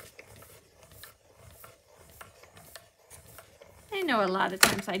 I know a lot of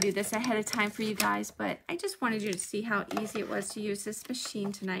times I do this ahead of time for you guys, but I just wanted you to see how easy it was to use this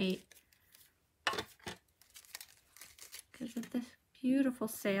machine tonight because of the beautiful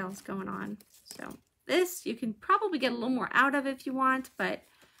sails going on. So this, you can probably get a little more out of if you want, but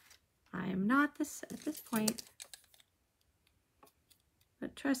I am not at this point.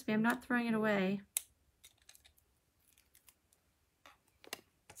 But trust me, I'm not throwing it away.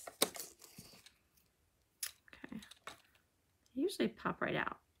 Okay. They usually pop right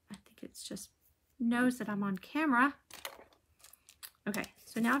out. I think it's just knows that I'm on camera. Okay,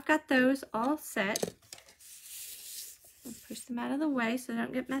 so now I've got those all set. I'll push them out of the way so they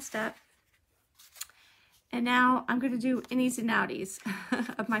don't get messed up. And now I'm going to do innies and outies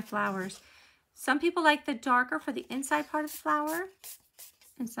of my flowers. Some people like the darker for the inside part of the flower,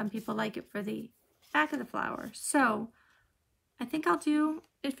 and some people like it for the back of the flower. So I think I'll do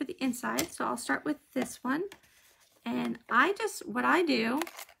it for the inside. So I'll start with this one. And what I do,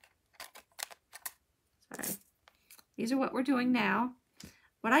 sorry, these are what we're doing now.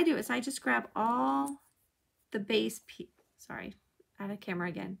 What I do is I just grab all the base, sorry, out of camera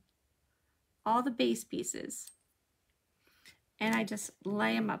again. All the base pieces, and I just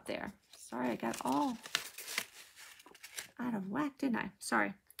lay them up there. Sorry, I got all out of whack, didn't I?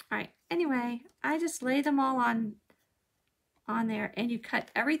 Sorry. All right, anyway, I just lay them all on there, and you cut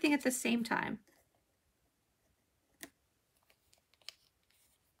everything at the same time.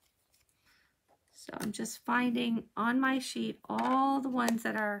 So I'm just finding on my sheet all the ones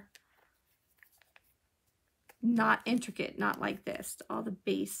that are not intricate, not like this, all the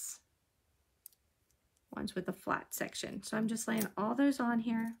base ones with the flat section. So I'm just laying all those on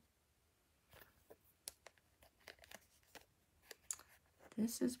here.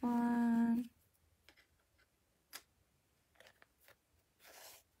 This is one.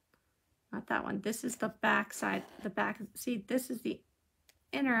 not that one. This is the back side, the back. See, this is the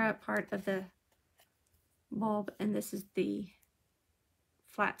inner part of the bulb, and this is the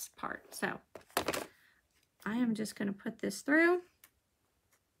flat part. So I am just going to put this through.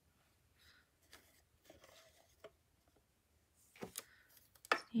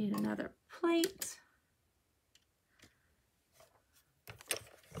 Need another plate.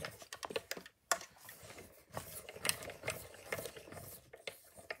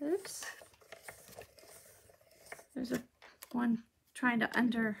 Oops. There's a one trying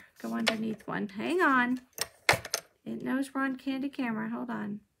to go underneath one. Hang on. It knows we're on candid camera. Hold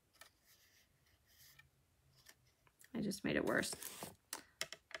on. I just made it worse.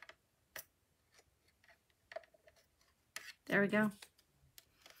 There we go.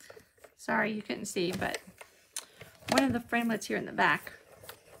 Sorry you couldn't see, but one of the framelits here in the back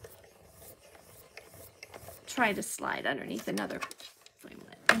tried to slide underneath another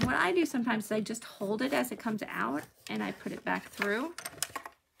framelit. And what I do sometimes is I just hold it as it comes out and I put it back through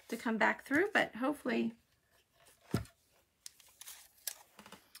to come back through, but hopefully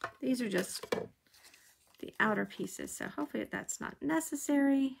these are just the outer pieces, so hopefully that's not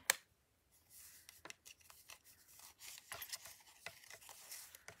necessary.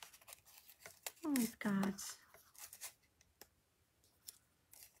 Oh my God.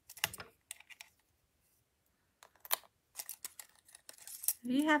 If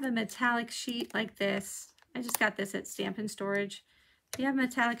you have a metallic sheet like this, I just got this at Stampin' Storage. If you have a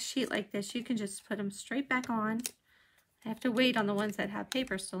metallic sheet like this, you can just put them straight back on. I have to wait on the ones that have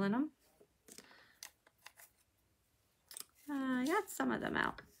paper still in them. I got some of them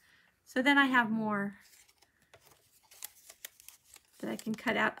out. So then I have more that I can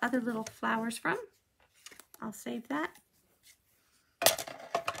cut out other little flowers from. I'll save that.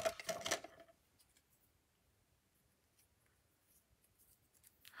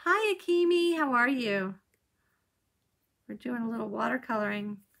 Hi Akimi, how are you? We're doing a little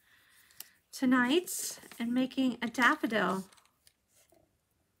watercoloring tonight and making a daffodil.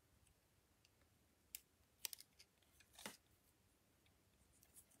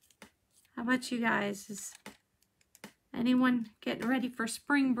 How about you guys? Is anyone getting ready for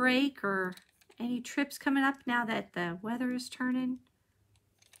spring break or any trips coming up now that the weather is turning?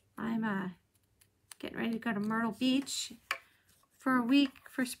 I'm getting ready to go to Myrtle Beach for a week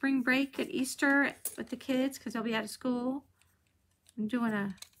for spring break at Easter with the kids because they'll be out of school. I'm doing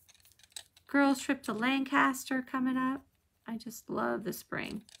a girls trip to Lancaster coming up. I just love the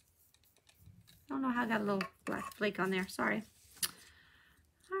spring. I don't know how I got a little black flake on there. Sorry.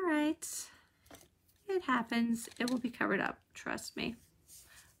 All right. It happens. It will be covered up. Trust me.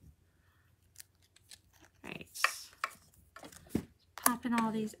 All right. Popping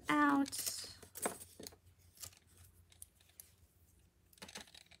all these out.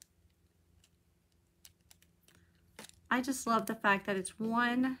 I just love the fact that it's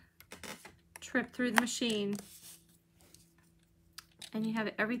one trip through the machine and you have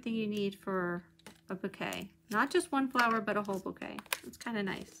everything you need for a bouquet. Not just one flower, but a whole bouquet. It's kind of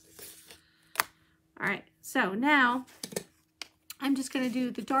nice. All right, so now I'm just going to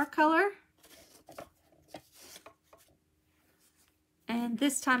do the dark color. And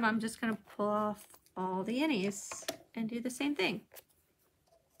this time I'm just going to pull off all the innies and do the same thing.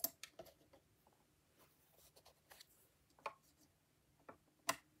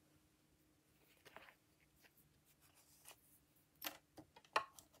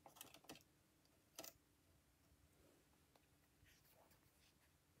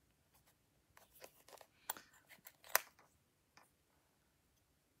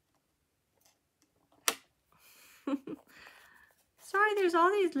 Sorry, there's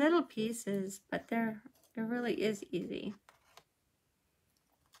all these little pieces, but it really is easy.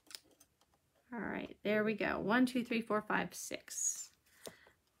 All right, there we go. 1, 2, 3, 4, 5, 6.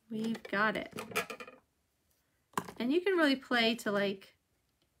 We've got it. And you can really play to like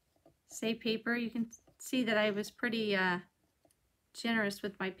save paper. You can see that I was pretty generous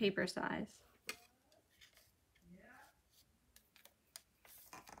with my paper size.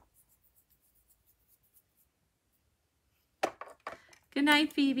 Good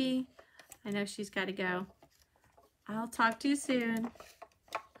night, Phoebe. I know she's got to go. I'll talk to you soon.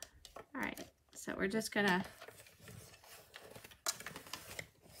 All right, so we're just gonna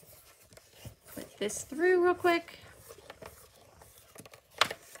put this through real quick.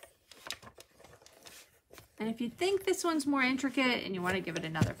 And if you think this one's more intricate and you want to give it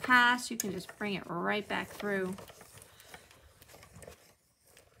another pass, you can just bring it right back through.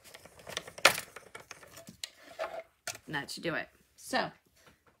 And that should do it. So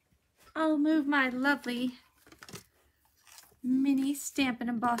I'll move my lovely mini Stamp and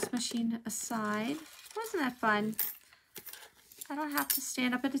Emboss machine aside. Wasn't that fun? I don't have to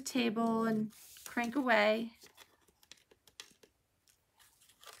stand up at a table and crank away.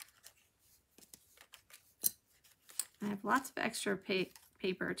 I have lots of extra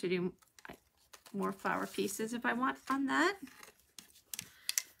paper to do more flower pieces if I want on that.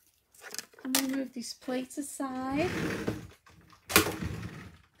 I'm going to move these plates aside.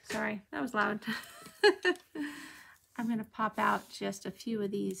 Sorry, that was loud. I'm going to pop out just a few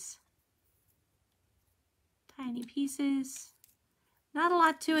of these tiny pieces. Not a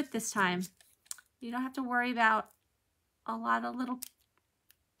lot to it this time. You don't have to worry about a lot of little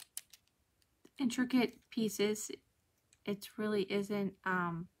intricate pieces. It really isn't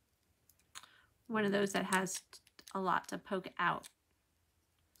one of those that has a lot to poke out.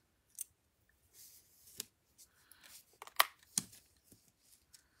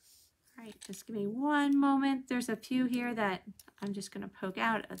 All right, just give me one moment. There's a few here that I'm just going to poke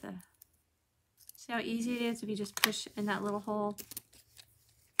out of the... See how easy it is if you just push in that little hole?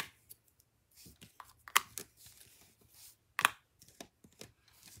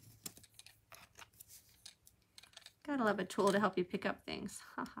 Gotta love a tool to help you pick up things.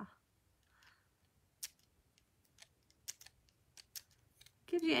 Haha.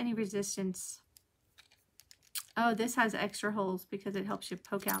 Gives you any resistance. Oh, this has extra holes because it helps you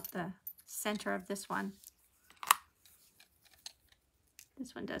poke out the center of this one.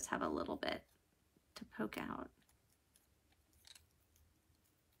 This one does have a little bit to poke out.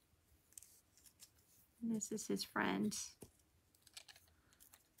 And this is his friend.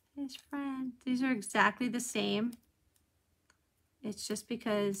 His friend. These are exactly the same. It's just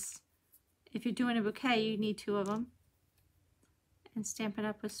because if you're doing a bouquet, you need two of them. And Stampin'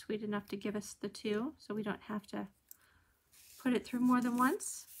 Up! Was sweet enough to give us the two, so we don't have to put it through more than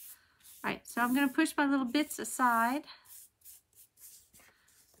once. All right, so I'm going to push my little bits aside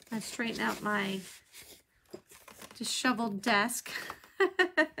and straighten out my disheveled desk.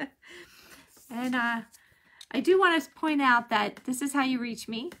 And I do want to point out that this is how you reach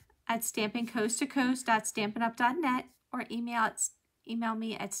me at stampingcoasttocoast.stampinup.net or email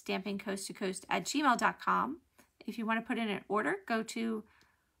me at stampingcoasttocoast@gmail.com. If you want to put in an order, go to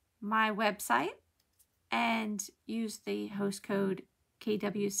my website and use the host code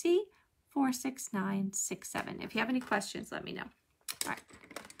KWC46967. If you have any questions, let me know. All right.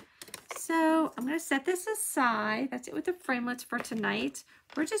 So I'm going to set this aside. That's it with the framelits for tonight.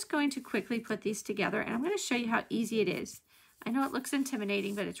 We're just going to quickly put these together, and I'm going to show you how easy it is. I know it looks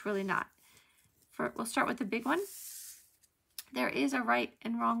intimidating, but it's really not. We'll start with the big one. There is a right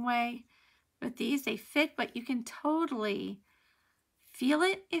and wrong way with these. They fit, but you can totally feel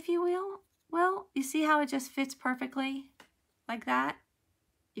it, if you will. Well, you see how it just fits perfectly like that?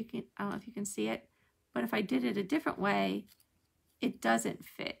 You can, I don't know if you can see it, but if I did it a different way, it doesn't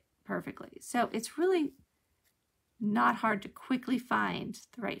fit perfectly. So it's really not hard to quickly find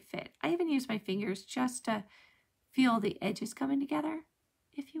the right fit. I even use my fingers just to feel the edges coming together,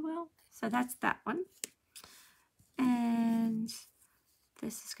 if you will. So that's that one. And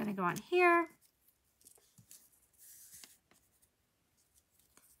this is going to go on here.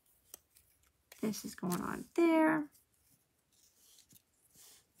 This is going on there.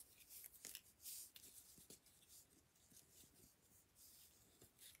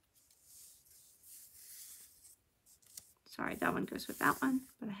 Sorry, that one goes with that one,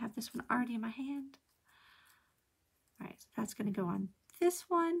 but I have this one already in my hand. All right, so that's going to go on this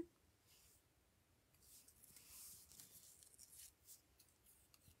one.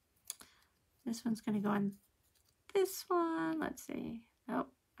 This one's going to go on this one. Let's see.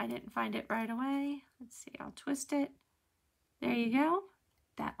 Nope, I didn't find it right away. Let's see, I'll twist it. There you go.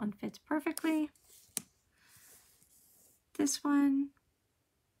 That one fits perfectly. This one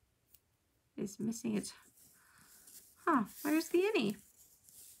is missing its... Huh, where's the innie?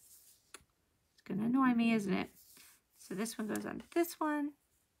 It's going to annoy me, isn't it? So this one goes on this one.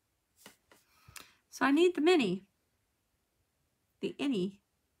 So I need the mini. The innie.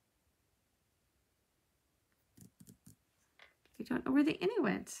 I don't know where the innie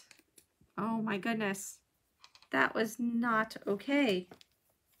went. Oh my goodness. That was not okay.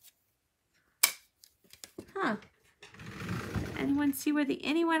 Huh. Did anyone see where the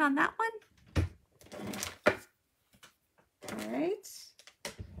innie went on that one? All right.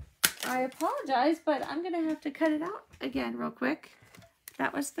 I apologize, but I'm going to have to cut it out again real quick.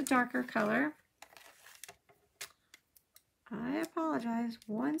 That was the darker color. I apologize.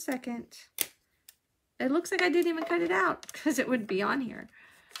 1 second. It looks like I didn't even cut it out because it would be on here.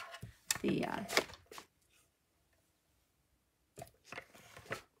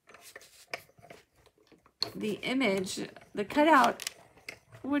 The image the cutout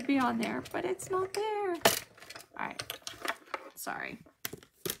would be on there, but it's not there. All right, sorry.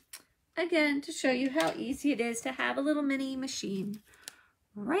 Again, to show you how easy it is to have a little mini machine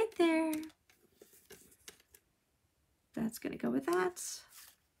right there. That's gonna go with that.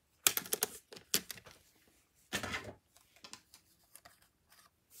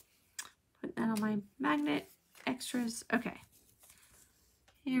 Put that on my magnet extras. Okay,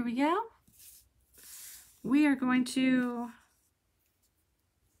 here we go. We are going to,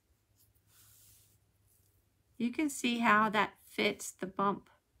 you can see how that fits, the bump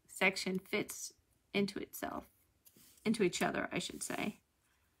section fits into itself, into each other, I should say.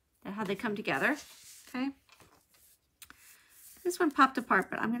 That's how they come together, okay? This one popped apart,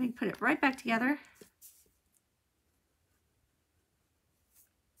 but I'm going to put it right back together.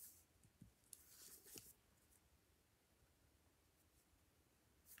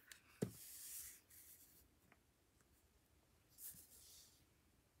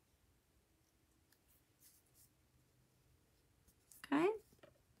 Okay.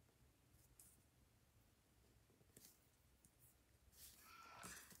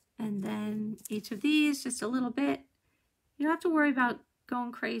 And then each of these, just a little bit. You don't have to worry about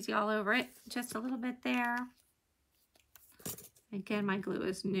going crazy all over it. Just a little bit there. Again, my glue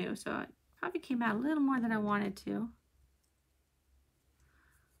is new, so it probably came out a little more than I wanted to.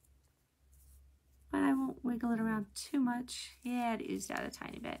 But I won't wiggle it around too much. Yeah, it oozed out a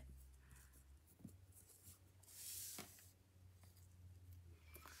tiny bit.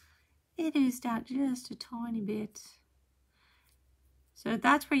 It oozed out just a tiny bit. So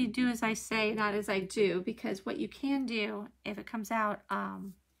that's where you do as I say, not as I do, because what you can do if it comes out,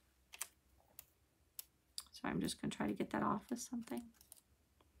 sorry, I'm just going to try to get that off with something.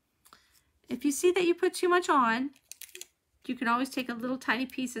 If you see that you put too much on, you can always take a little tiny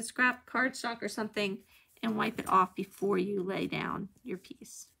piece of scrap cardstock or something and wipe it off before you lay down your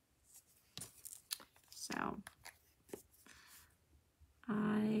piece. So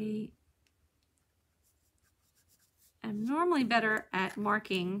I am normally better at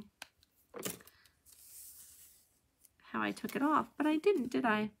marking how I took it off, but I didn't, did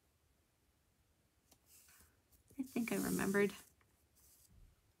I? I think I remembered.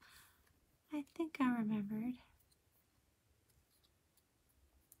 I think I remembered.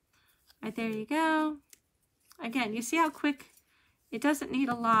 Right, there you go. Again, you see how quick, it doesn't need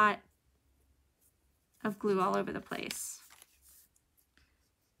a lot of glue all over the place.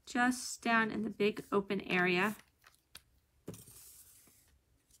 Just down in the big open area.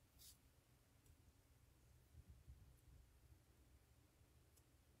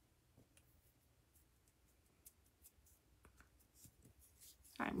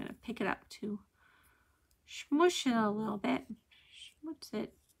 I'm going to pick it up to smush it a little bit. Schmoops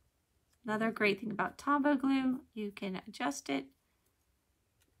it. Another great thing about Tombow glue, you can adjust it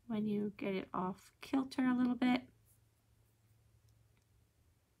when you get it off kilter a little bit.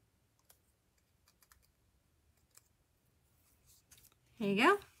 There you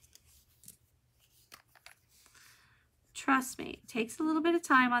go. Trust me, it takes a little bit of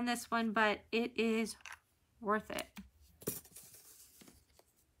time on this one, but it is worth it.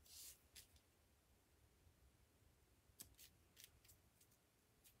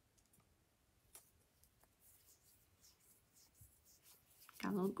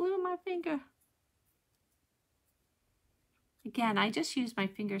 Got a little glue on my finger. Again, I just use my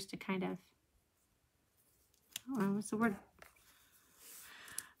fingers to kind of, oh, what's the word?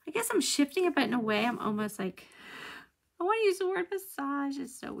 I guess I'm shifting it, but in a way I'm almost like, I want to use the word massage.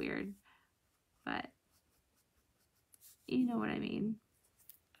 It's so weird, but you know what I mean.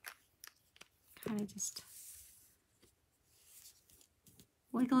 Kind of just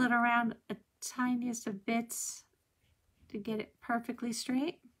wiggle it around a tiniest of bits to get it perfectly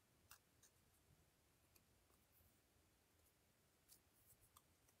straight.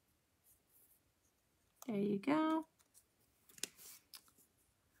 There you go.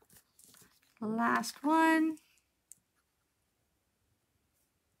 Last one.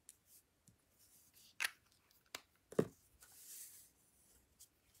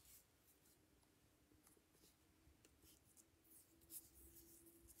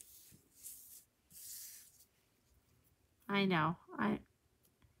 I know,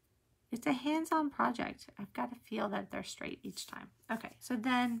 it's a hands-on project. I've got to feel that they're straight each time. Okay, so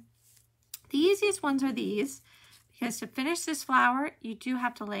then the easiest ones are these, because to finish this flower, you do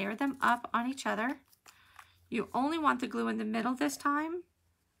have to layer them up on each other. You only want the glue in the middle this time,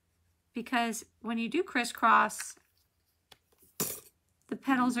 because when you do crisscross, the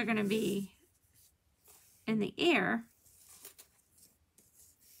petals are going to be in the air.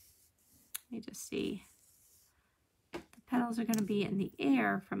 Let me just see. petals are going to be in the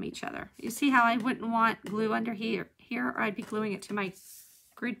air from each other. You see how I wouldn't want glue under here, or I'd be gluing it to my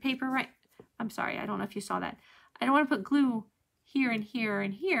grid paper, right? I'm sorry, I don't know if you saw that. I don't want to put glue here and here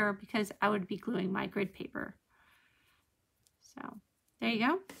and here because I would be gluing my grid paper. So there you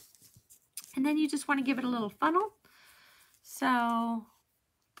go. And then you just want to give it a little funnel. So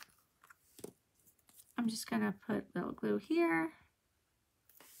I'm just going to put a little glue here.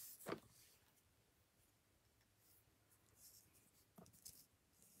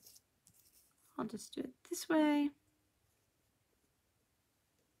 I'll just do it this way.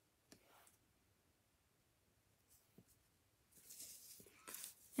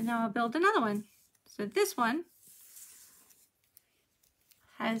 And now I'll build another one. So this one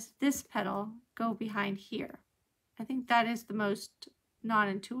has this petal go behind here. I think that is the most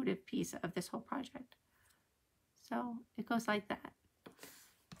non-intuitive piece of this whole project. So it goes like that.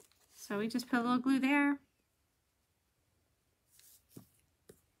 So we just put a little glue there.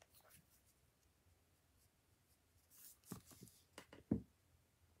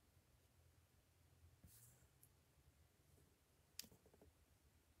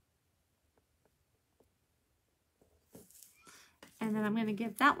 And then I'm going to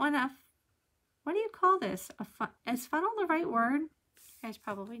give that one a, what do you call this? Is funnel the right word? You guys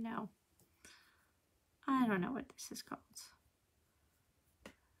probably know. I don't know what this is called.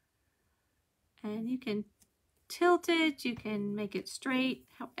 And you can tilt it, you can make it straight,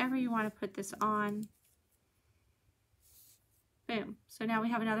 however you want to put this on. Boom. So now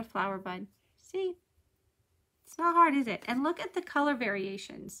we have another flower bud. See? It's not hard, is it? And look at the color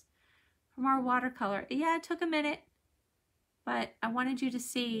variations from our watercolor. Yeah, it took a minute, but I wanted you to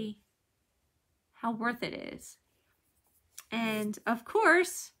see how worth it is. And of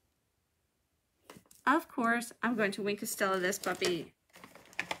course, I'm going to Wink Estella this puppy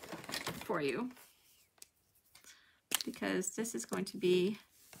for you, because this is going to be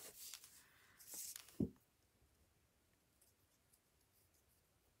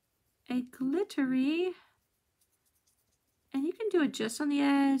a glittery, and you can do it just on the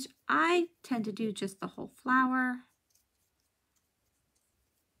edge. I tend to do just the whole flower.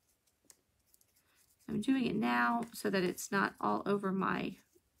 I'm doing it now so that it's not all over my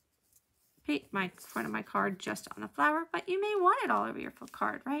front of my card, just on the flower, but you may want it all over your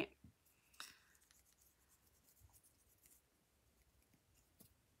card, right?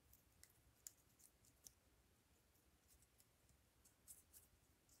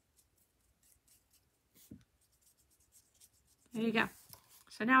 There you go.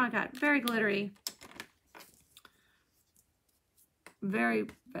 So now I got very glittery, very,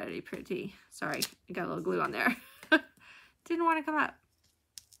 very pretty. Sorry, I got a little glue on there. Didn't want to come up.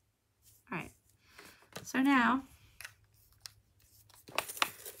 All right. So now,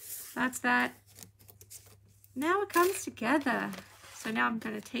 that's that. Now it comes together. So now I'm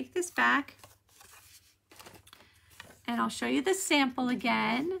going to take this back, and I'll show you the sample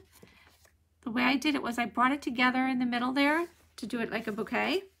again. The way I did it was I brought it together in the middle there to do it like a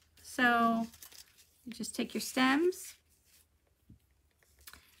bouquet. So you just take your stems,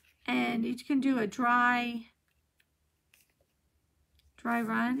 and you can do a dry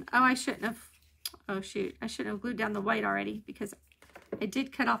run. Oh, I shouldn't have, oh shoot, I shouldn't have glued down the white already, because I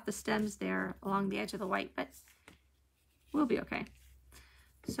did cut off the stems there along the edge of the white, but we'll be okay.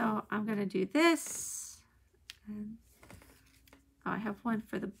 So I'm gonna do this. And, oh, I have one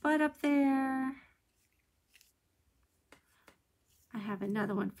for the bud up there. I have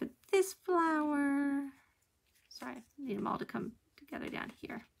another one for this flower. Sorry, I need them all to come together down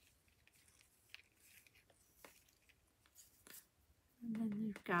here. And then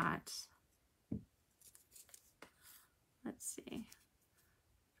we've got, let's see, we've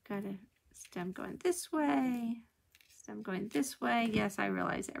got a stem going this way, stem going this way. Yes, I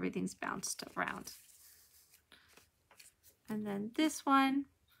realize everything's bounced around. And then this one,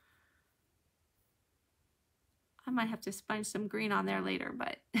 I might have to sponge some green on there later,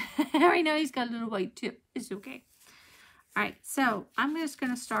 but right now he's got a little white tip. It's okay. All right, so I'm just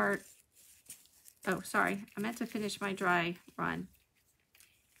going to start. Oh, sorry. I meant to finish my dry run.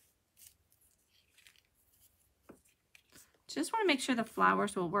 Just want to make sure the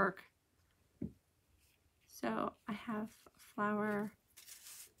flowers will work. So I have a flower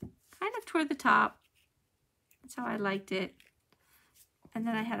kind of toward the top. That's how I liked it. And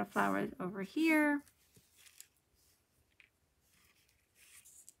then I had a flower over here.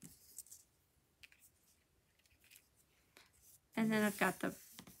 And then I've got the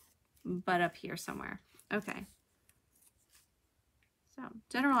bud up here somewhere. Okay. So,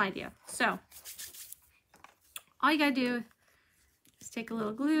 general idea. So, all you gotta do is take a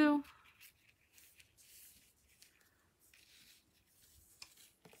little glue,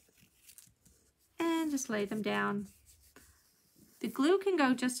 just lay them down. The glue can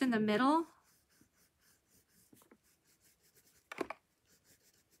go just in the middle.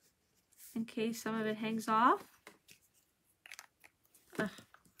 In case some of it hangs off. Ugh.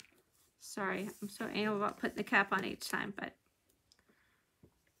 Sorry, I'm so anal about putting the cap on each time, but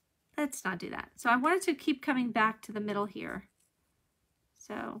let's not do that. So I wanted to keep coming back to the middle here.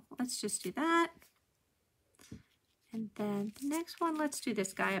 So let's just do that. And then the next one, let's do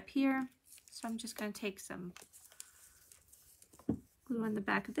this guy up here. So I'm just going to take some glue on the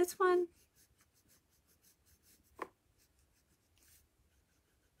back of this one.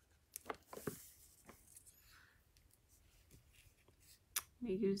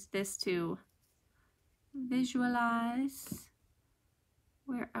 We use this to visualize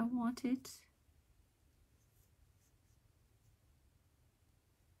where I want it.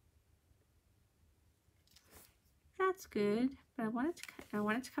 That's good, but I want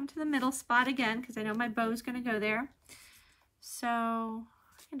it to come to the middle spot again because I know my bow is going to go there. So I'm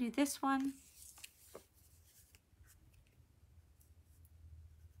going to do this one.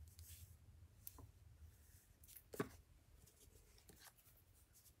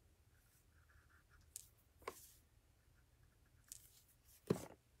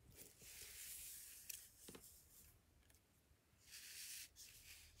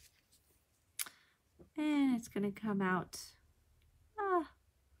 And it's going to come out,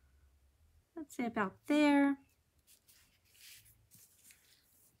 let's say about there.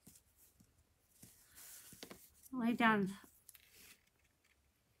 Lay down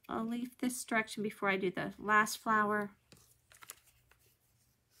a leaf this direction before I do the last flower.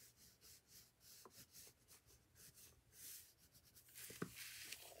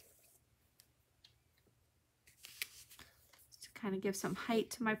 Just to kind of give some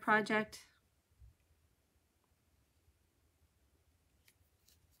height to my project.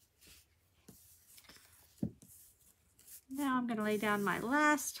 Now I'm going to lay down my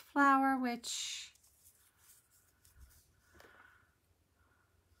last flower, which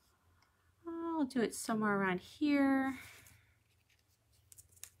I'll do it somewhere around here.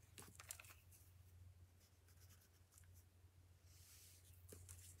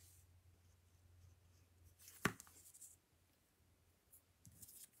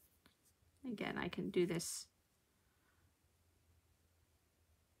 Again, I can do this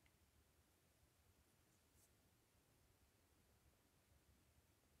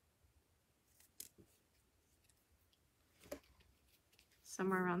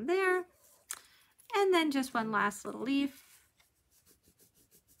somewhere around there. And then just one last little leaf.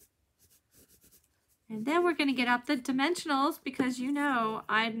 And then we're going to get out the dimensionals because you know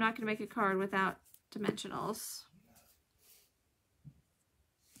I'm not going to make a card without dimensionals.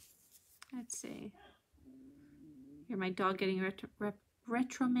 Let's see. Hear my dog getting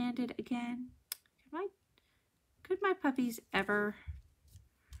reprimanded again. Could my puppies ever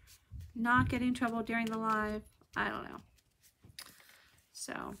not get in trouble during the live? I don't know.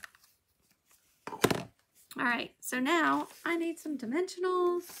 So, all right. So now I need some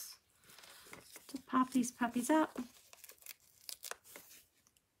dimensionals to pop these puppies up.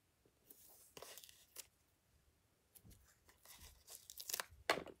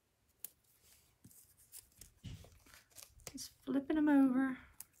 Just flipping them over.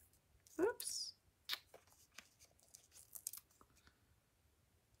 Oops.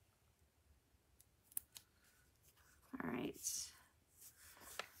 All right.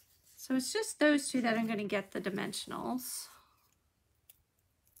 So it's just those two that I'm going to get the dimensionals.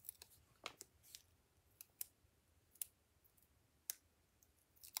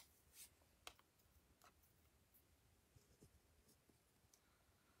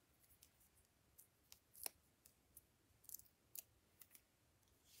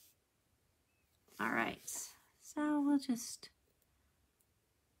 All right, so we'll just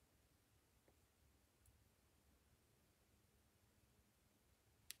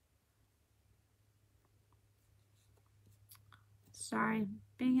sorry,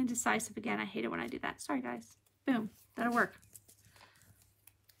 being indecisive again. I hate it when I do that. Sorry, guys. Boom, that'll work.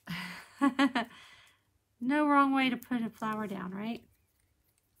 No wrong way to put a flower down, right?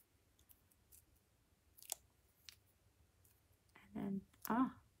 And then,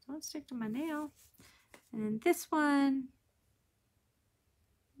 oh, don't stick to my nail. And then this one,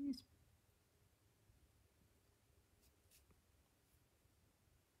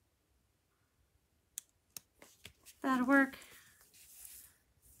 that'll work.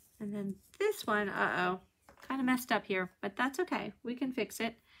 And then this one, uh-oh, kind of messed up here, but that's okay. We can fix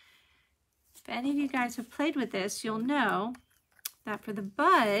it. If any of you guys have played with this, you'll know that for the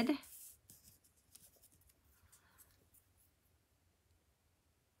bud,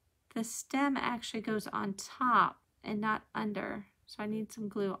 the stem actually goes on top and not under. So I need some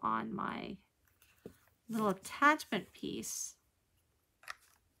glue on my little attachment piece.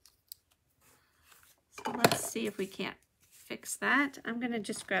 So let's see if we can't fix that. I'm going to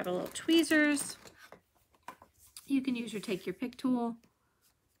just grab a little tweezers. You can use your take your pick tool.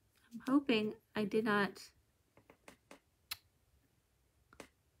 I'm hoping I did not.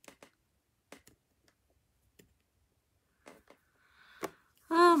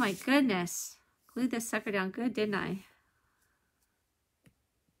 Oh my goodness. Glued this sucker down good, didn't I?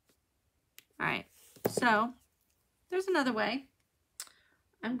 All right, so there's another way.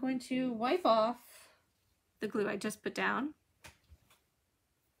 I'm going to wipe off the glue I just put down.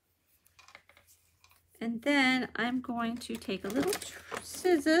 And then I'm going to take a little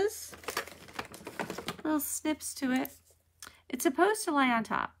scissors, little snips to it. It's supposed to lie on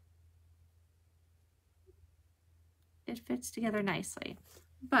top. It fits together nicely,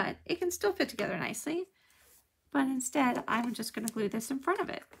 but it can still fit together nicely. But instead, I'm just going to glue this in front of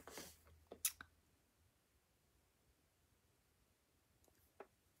it.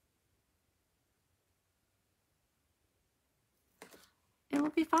 It will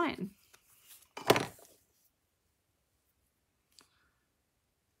be fine.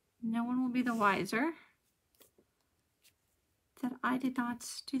 No one will be the wiser that I did not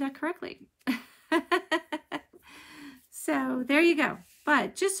do that correctly. So there you go.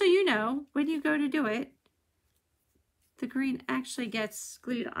 But just so you know, when you go to do it, the green actually gets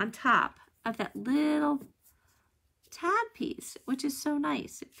glued on top of that little tab piece, which is so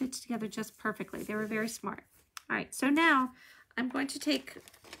nice. It fits together just perfectly. They were very smart. All right, so now I'm going to take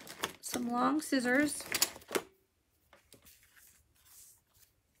some long scissors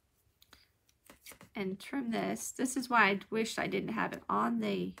and trim this. This is why I wished I didn't have it on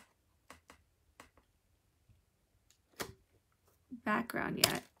the background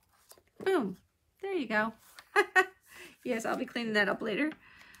yet. Boom, there you go. Yes, I'll be cleaning that up later.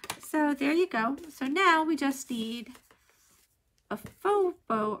 So there you go. So now we just need a faux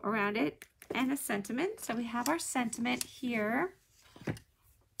bow around it and a sentiment. So we have our sentiment here.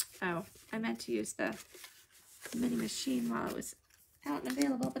 Oh, I meant to use the mini machine while it was out and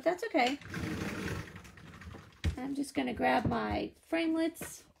available, but that's okay. I'm just going to grab my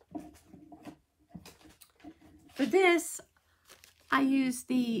framelits. For this, I use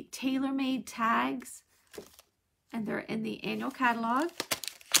the tailor-made tags, and they're in the annual catalog.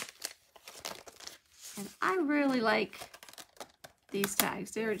 And I really like these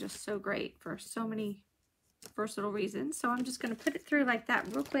tags. They're just so great for so many versatile reasons. So I'm just going to put it through like that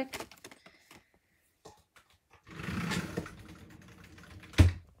real quick.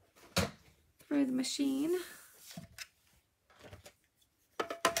 Through the machine.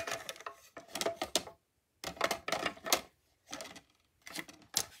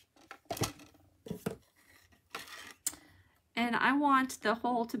 And I want the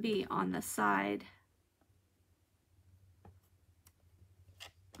hole to be on the side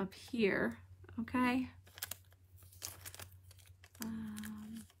up here, okay?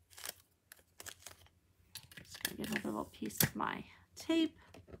 Just gonna get a little piece of my tape.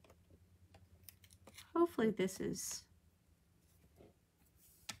 Hopefully this is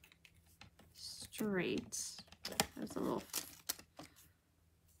straight. There's a little,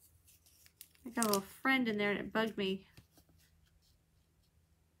 I got a little friend in there and it bugged me.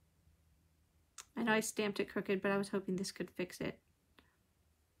 I know I stamped it crooked, but I was hoping this could fix it.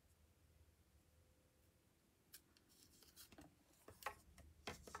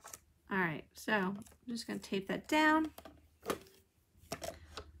 All right, so I'm just going to tape that down.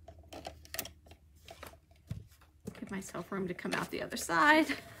 Give myself room to come out the other side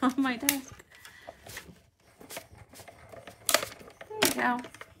of my desk. There you go.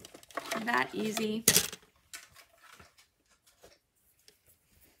 That easy.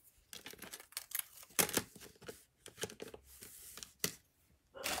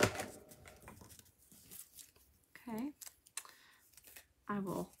 Okay. I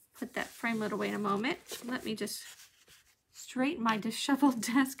will put that framelit away in a moment. Let me just straighten my disheveled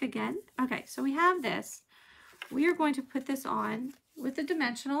desk again. Okay, so we have this. We are going to put this on with a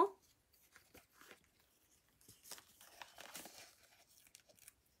dimensional.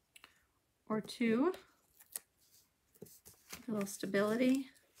 Or two. A little stability.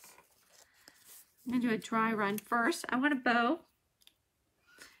 I'm going to do a dry run first. I want a bow.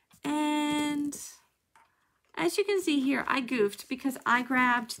 And as you can see here, I goofed because I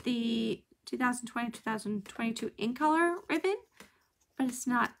grabbed the 2020-2022 in color ribbon, but it's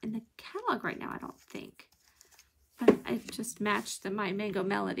not in the catalog right now, I don't think. But I just matched my Mango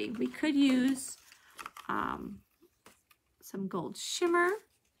Melody. We could use some gold shimmer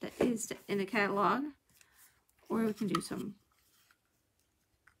that is in the catalog, or we can do some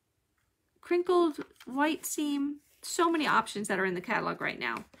crinkled white seam. So many options that are in the catalog right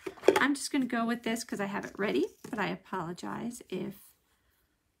now. I'm just going to go with this because I have it ready, but I apologize if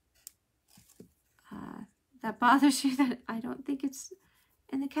that bothers you that I don't think it's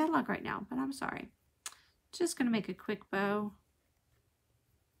in the catalog right now, but I'm sorry. Just going to make a quick bow.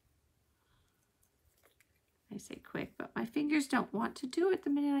 I say quick, but my fingers don't want to do it the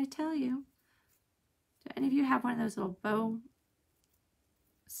minute I tell you. Do any of you have one of those little bow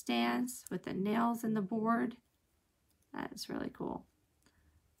stands with the nails in the board? That is really cool.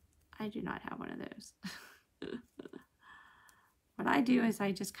 I do not have one of those. What I do is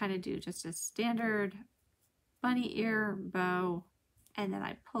I just kind of do just a standard bunny ear bow, and then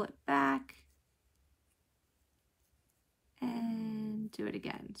I pull it back and do it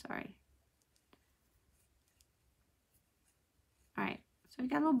again. Sorry. All right, so we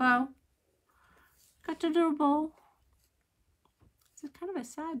got a little bow. Got the little bow. It's kind of a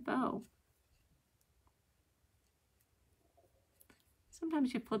sad bow.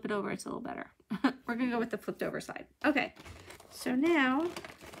 Sometimes you flip it over, it's a little better. We're gonna go with the flipped over side. Okay, so now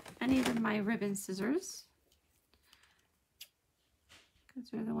I need my ribbon scissors.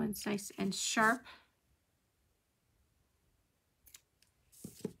 Those are the ones nice and sharp.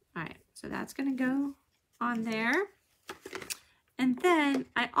 All right, so that's gonna go on there. And then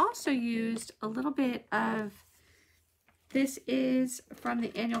I also used a little bit of, this is from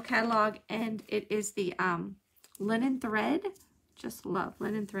the annual catalog, and it is the linen thread. Just love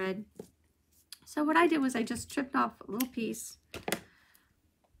linen thread. So what I did was I just stripped off a little piece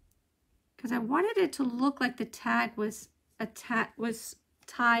because I wanted it to look like the tag was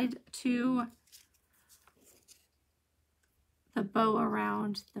tied to the bow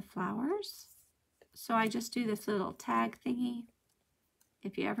around the flowers. So I just do this little tag thingy.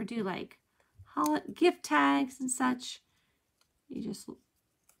 If you ever do like gift tags and such, you just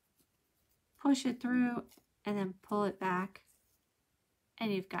push it through and then pull it back,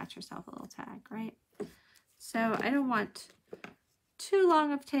 and you've got yourself a little tag, right? So I don't want too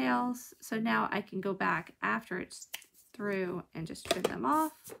long of tails, so now I can go back after it's through and just trim them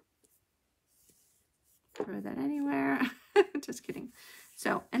off. Throw that anywhere. Just kidding.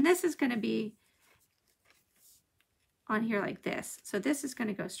 So, and this is going to be on here like this. So this is going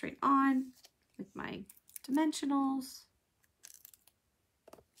to go straight on with my dimensionals.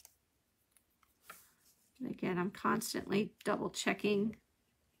 And again, I'm constantly double checking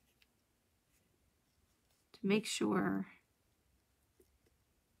to make sure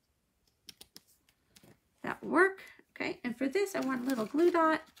that will work. Okay, and for this, I want a little glue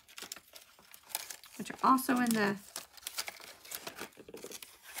dot, which are also in the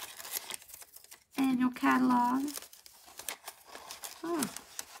annual catalog. Oh,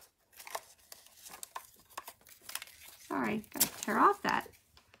 sorry, gotta tear off that.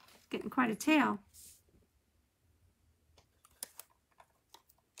 Getting quite a tail.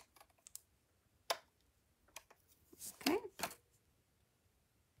 Okay.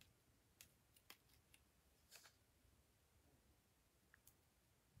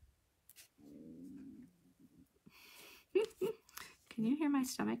 Can you hear my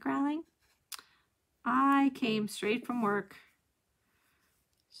stomach growling? I came straight from work.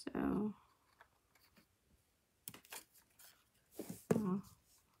 So, oh,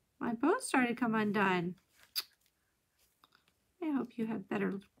 my bow started to come undone. I hope you have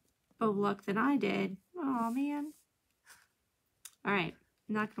better bow luck than I did. Oh, man. All right,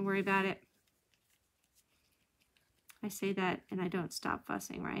 I'm not going to worry about it. I say that and I don't stop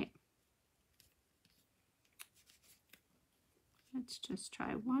fussing, right? Let's just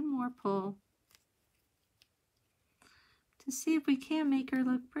try one more pull to see if we can make her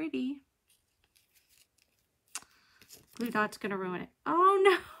look pretty. Glue dot's gonna ruin it.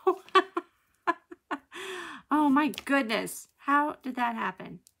 Oh no! Oh my goodness! How did that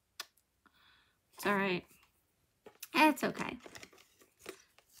happen? It's all right. It's okay.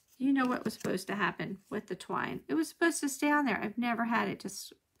 You know what was supposed to happen with the twine. It was supposed to stay on there. I've never had it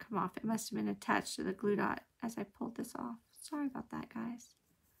just come off. It must have been attached to the glue dot as I pulled this off. Sorry about that, guys.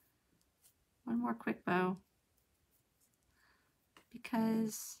 One more quick bow.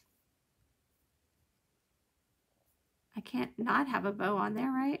 Because I can't not have a bow on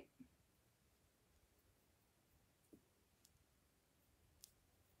there, right?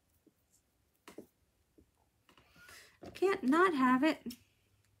 I can't not have it.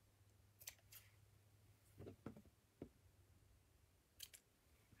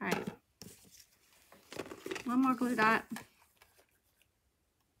 All right. One more glue dot.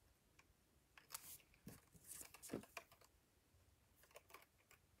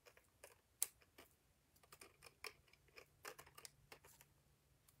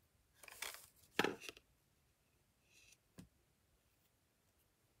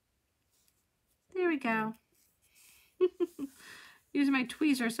 we go. Using my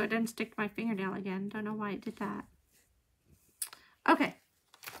tweezer so it didn't stick to my fingernail again. Don't know why it did that. Okay,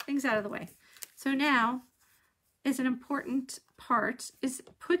 things out of the way. So now is an important part is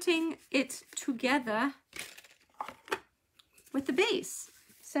putting it together with the base.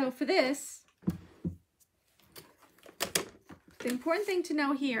 So for this, the important thing to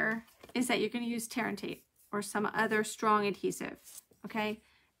know here is that you're going to use Tear and Tape or some other strong adhesive, okay?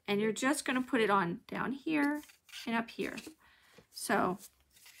 And you're just going to put it on down here and up here. So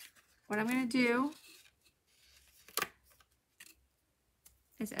what I'm going to do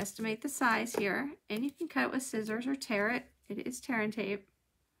is estimate the size here, and you can cut it with scissors or tear it. It is Tear and Tape.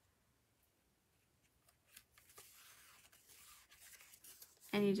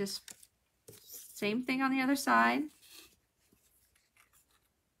 And you just, same thing on the other side.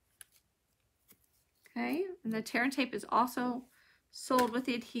 Okay, and the Tear and Tape is also sold with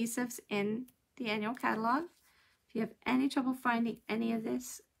the adhesives in the annual catalog. If you have any trouble finding any of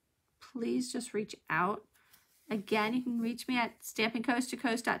this, please just reach out. Again, you can reach me at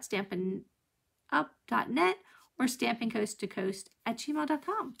stampingcoasttocoast.stampinup.net or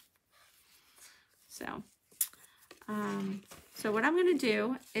stampingcoasttocoast@gmail.com. So what I'm going to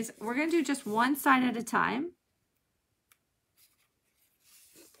do is we're going to do just one side at a time.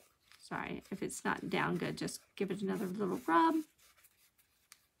 Sorry, if it's not down good, just give it another little rub.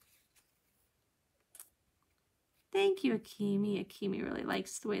 Thank you, Akimi. Akimi really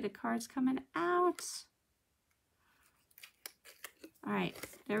likes the way the card's coming out. All right,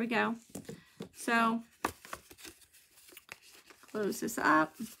 there we go. So, close this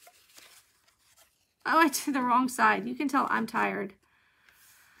up. Oh, I did the wrong side. You can tell I'm tired.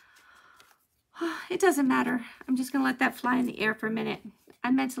 It doesn't matter. I'm just going to let that fly in the air for a minute.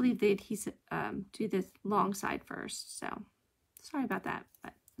 I meant to leave the adhesive, do this long side first. So, sorry about that,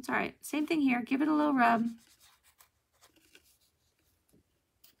 but it's all right. Same thing here. Give it a little rub.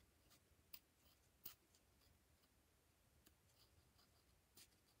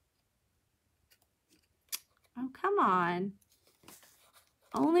 Oh, come on.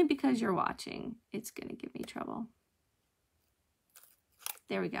 Only because you're watching, it's going to give me trouble.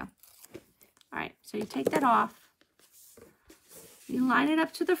 There we go. All right, so you take that off. You line it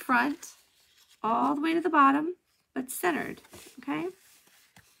up to the front, all the way to the bottom, but centered, okay?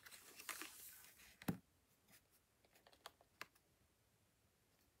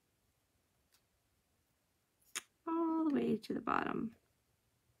 All the way to the bottom.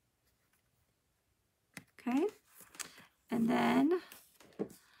 Okay, and then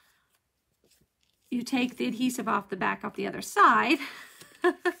you take the adhesive off the back off the other side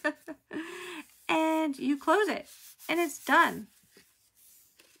and you close it and it's done.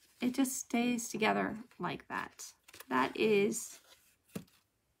 It just stays together like that. That is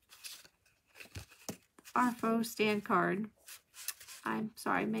our faux stand card. I'm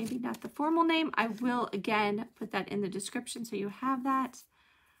sorry, maybe not the formal name. I will again put that in the description so you have that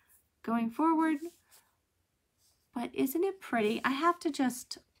going forward. But isn't it pretty? I have to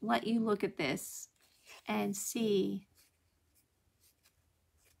just let you look at this and see.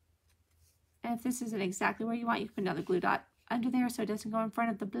 And if this isn't exactly where you want, you can put another glue dot under there so it doesn't go in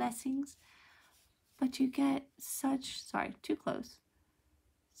front of the blessings. But you get such, sorry, too close.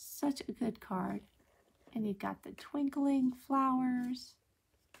 Such a good card. And you got the twinkling flowers.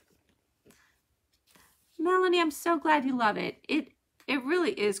 Melanie, I'm so glad you love it. It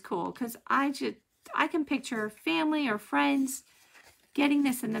really is cool because I can picture family or friends getting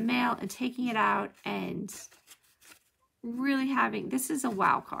this in the mail and taking it out and really having, this is a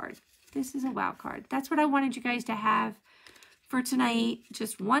wow card. This is a wow card. That's what I wanted you guys to have for tonight.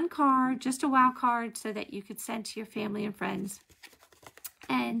 Just one card, just a wow card so that you could send to your family and friends.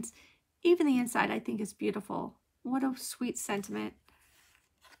 And even the inside I think is beautiful. What a sweet sentiment.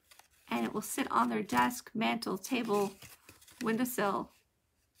 And it will sit on their desk, mantle, table, windowsill,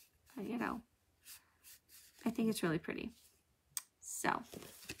 you know. I think it's really pretty. So,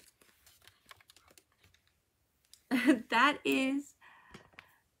 that is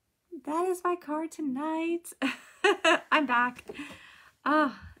my card tonight. I'm back.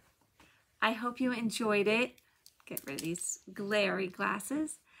 Oh, I hope you enjoyed it. Get rid of these glary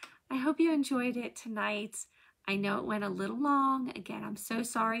glasses. I hope you enjoyed it tonight. I know it went a little long. Again, I'm so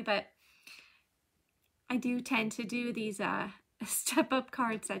sorry, but I do tend to do these step-up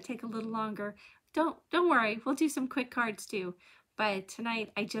cards that take a little longer. Don't worry, we'll do some quick cards too. But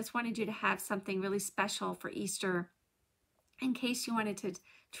tonight, I just wanted you to have something really special for Easter in case you wanted to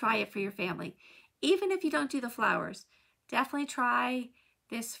try it for your family. Even if you don't do the flowers, definitely try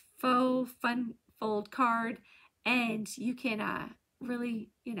this faux fun fold card and you can really,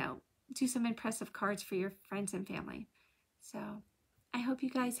 you know, do some impressive cards for your friends and family. So I hope you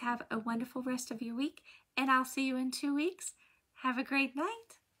guys have a wonderful rest of your week, and I'll see you in 2 weeks. Have a great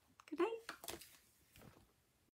night. Good night.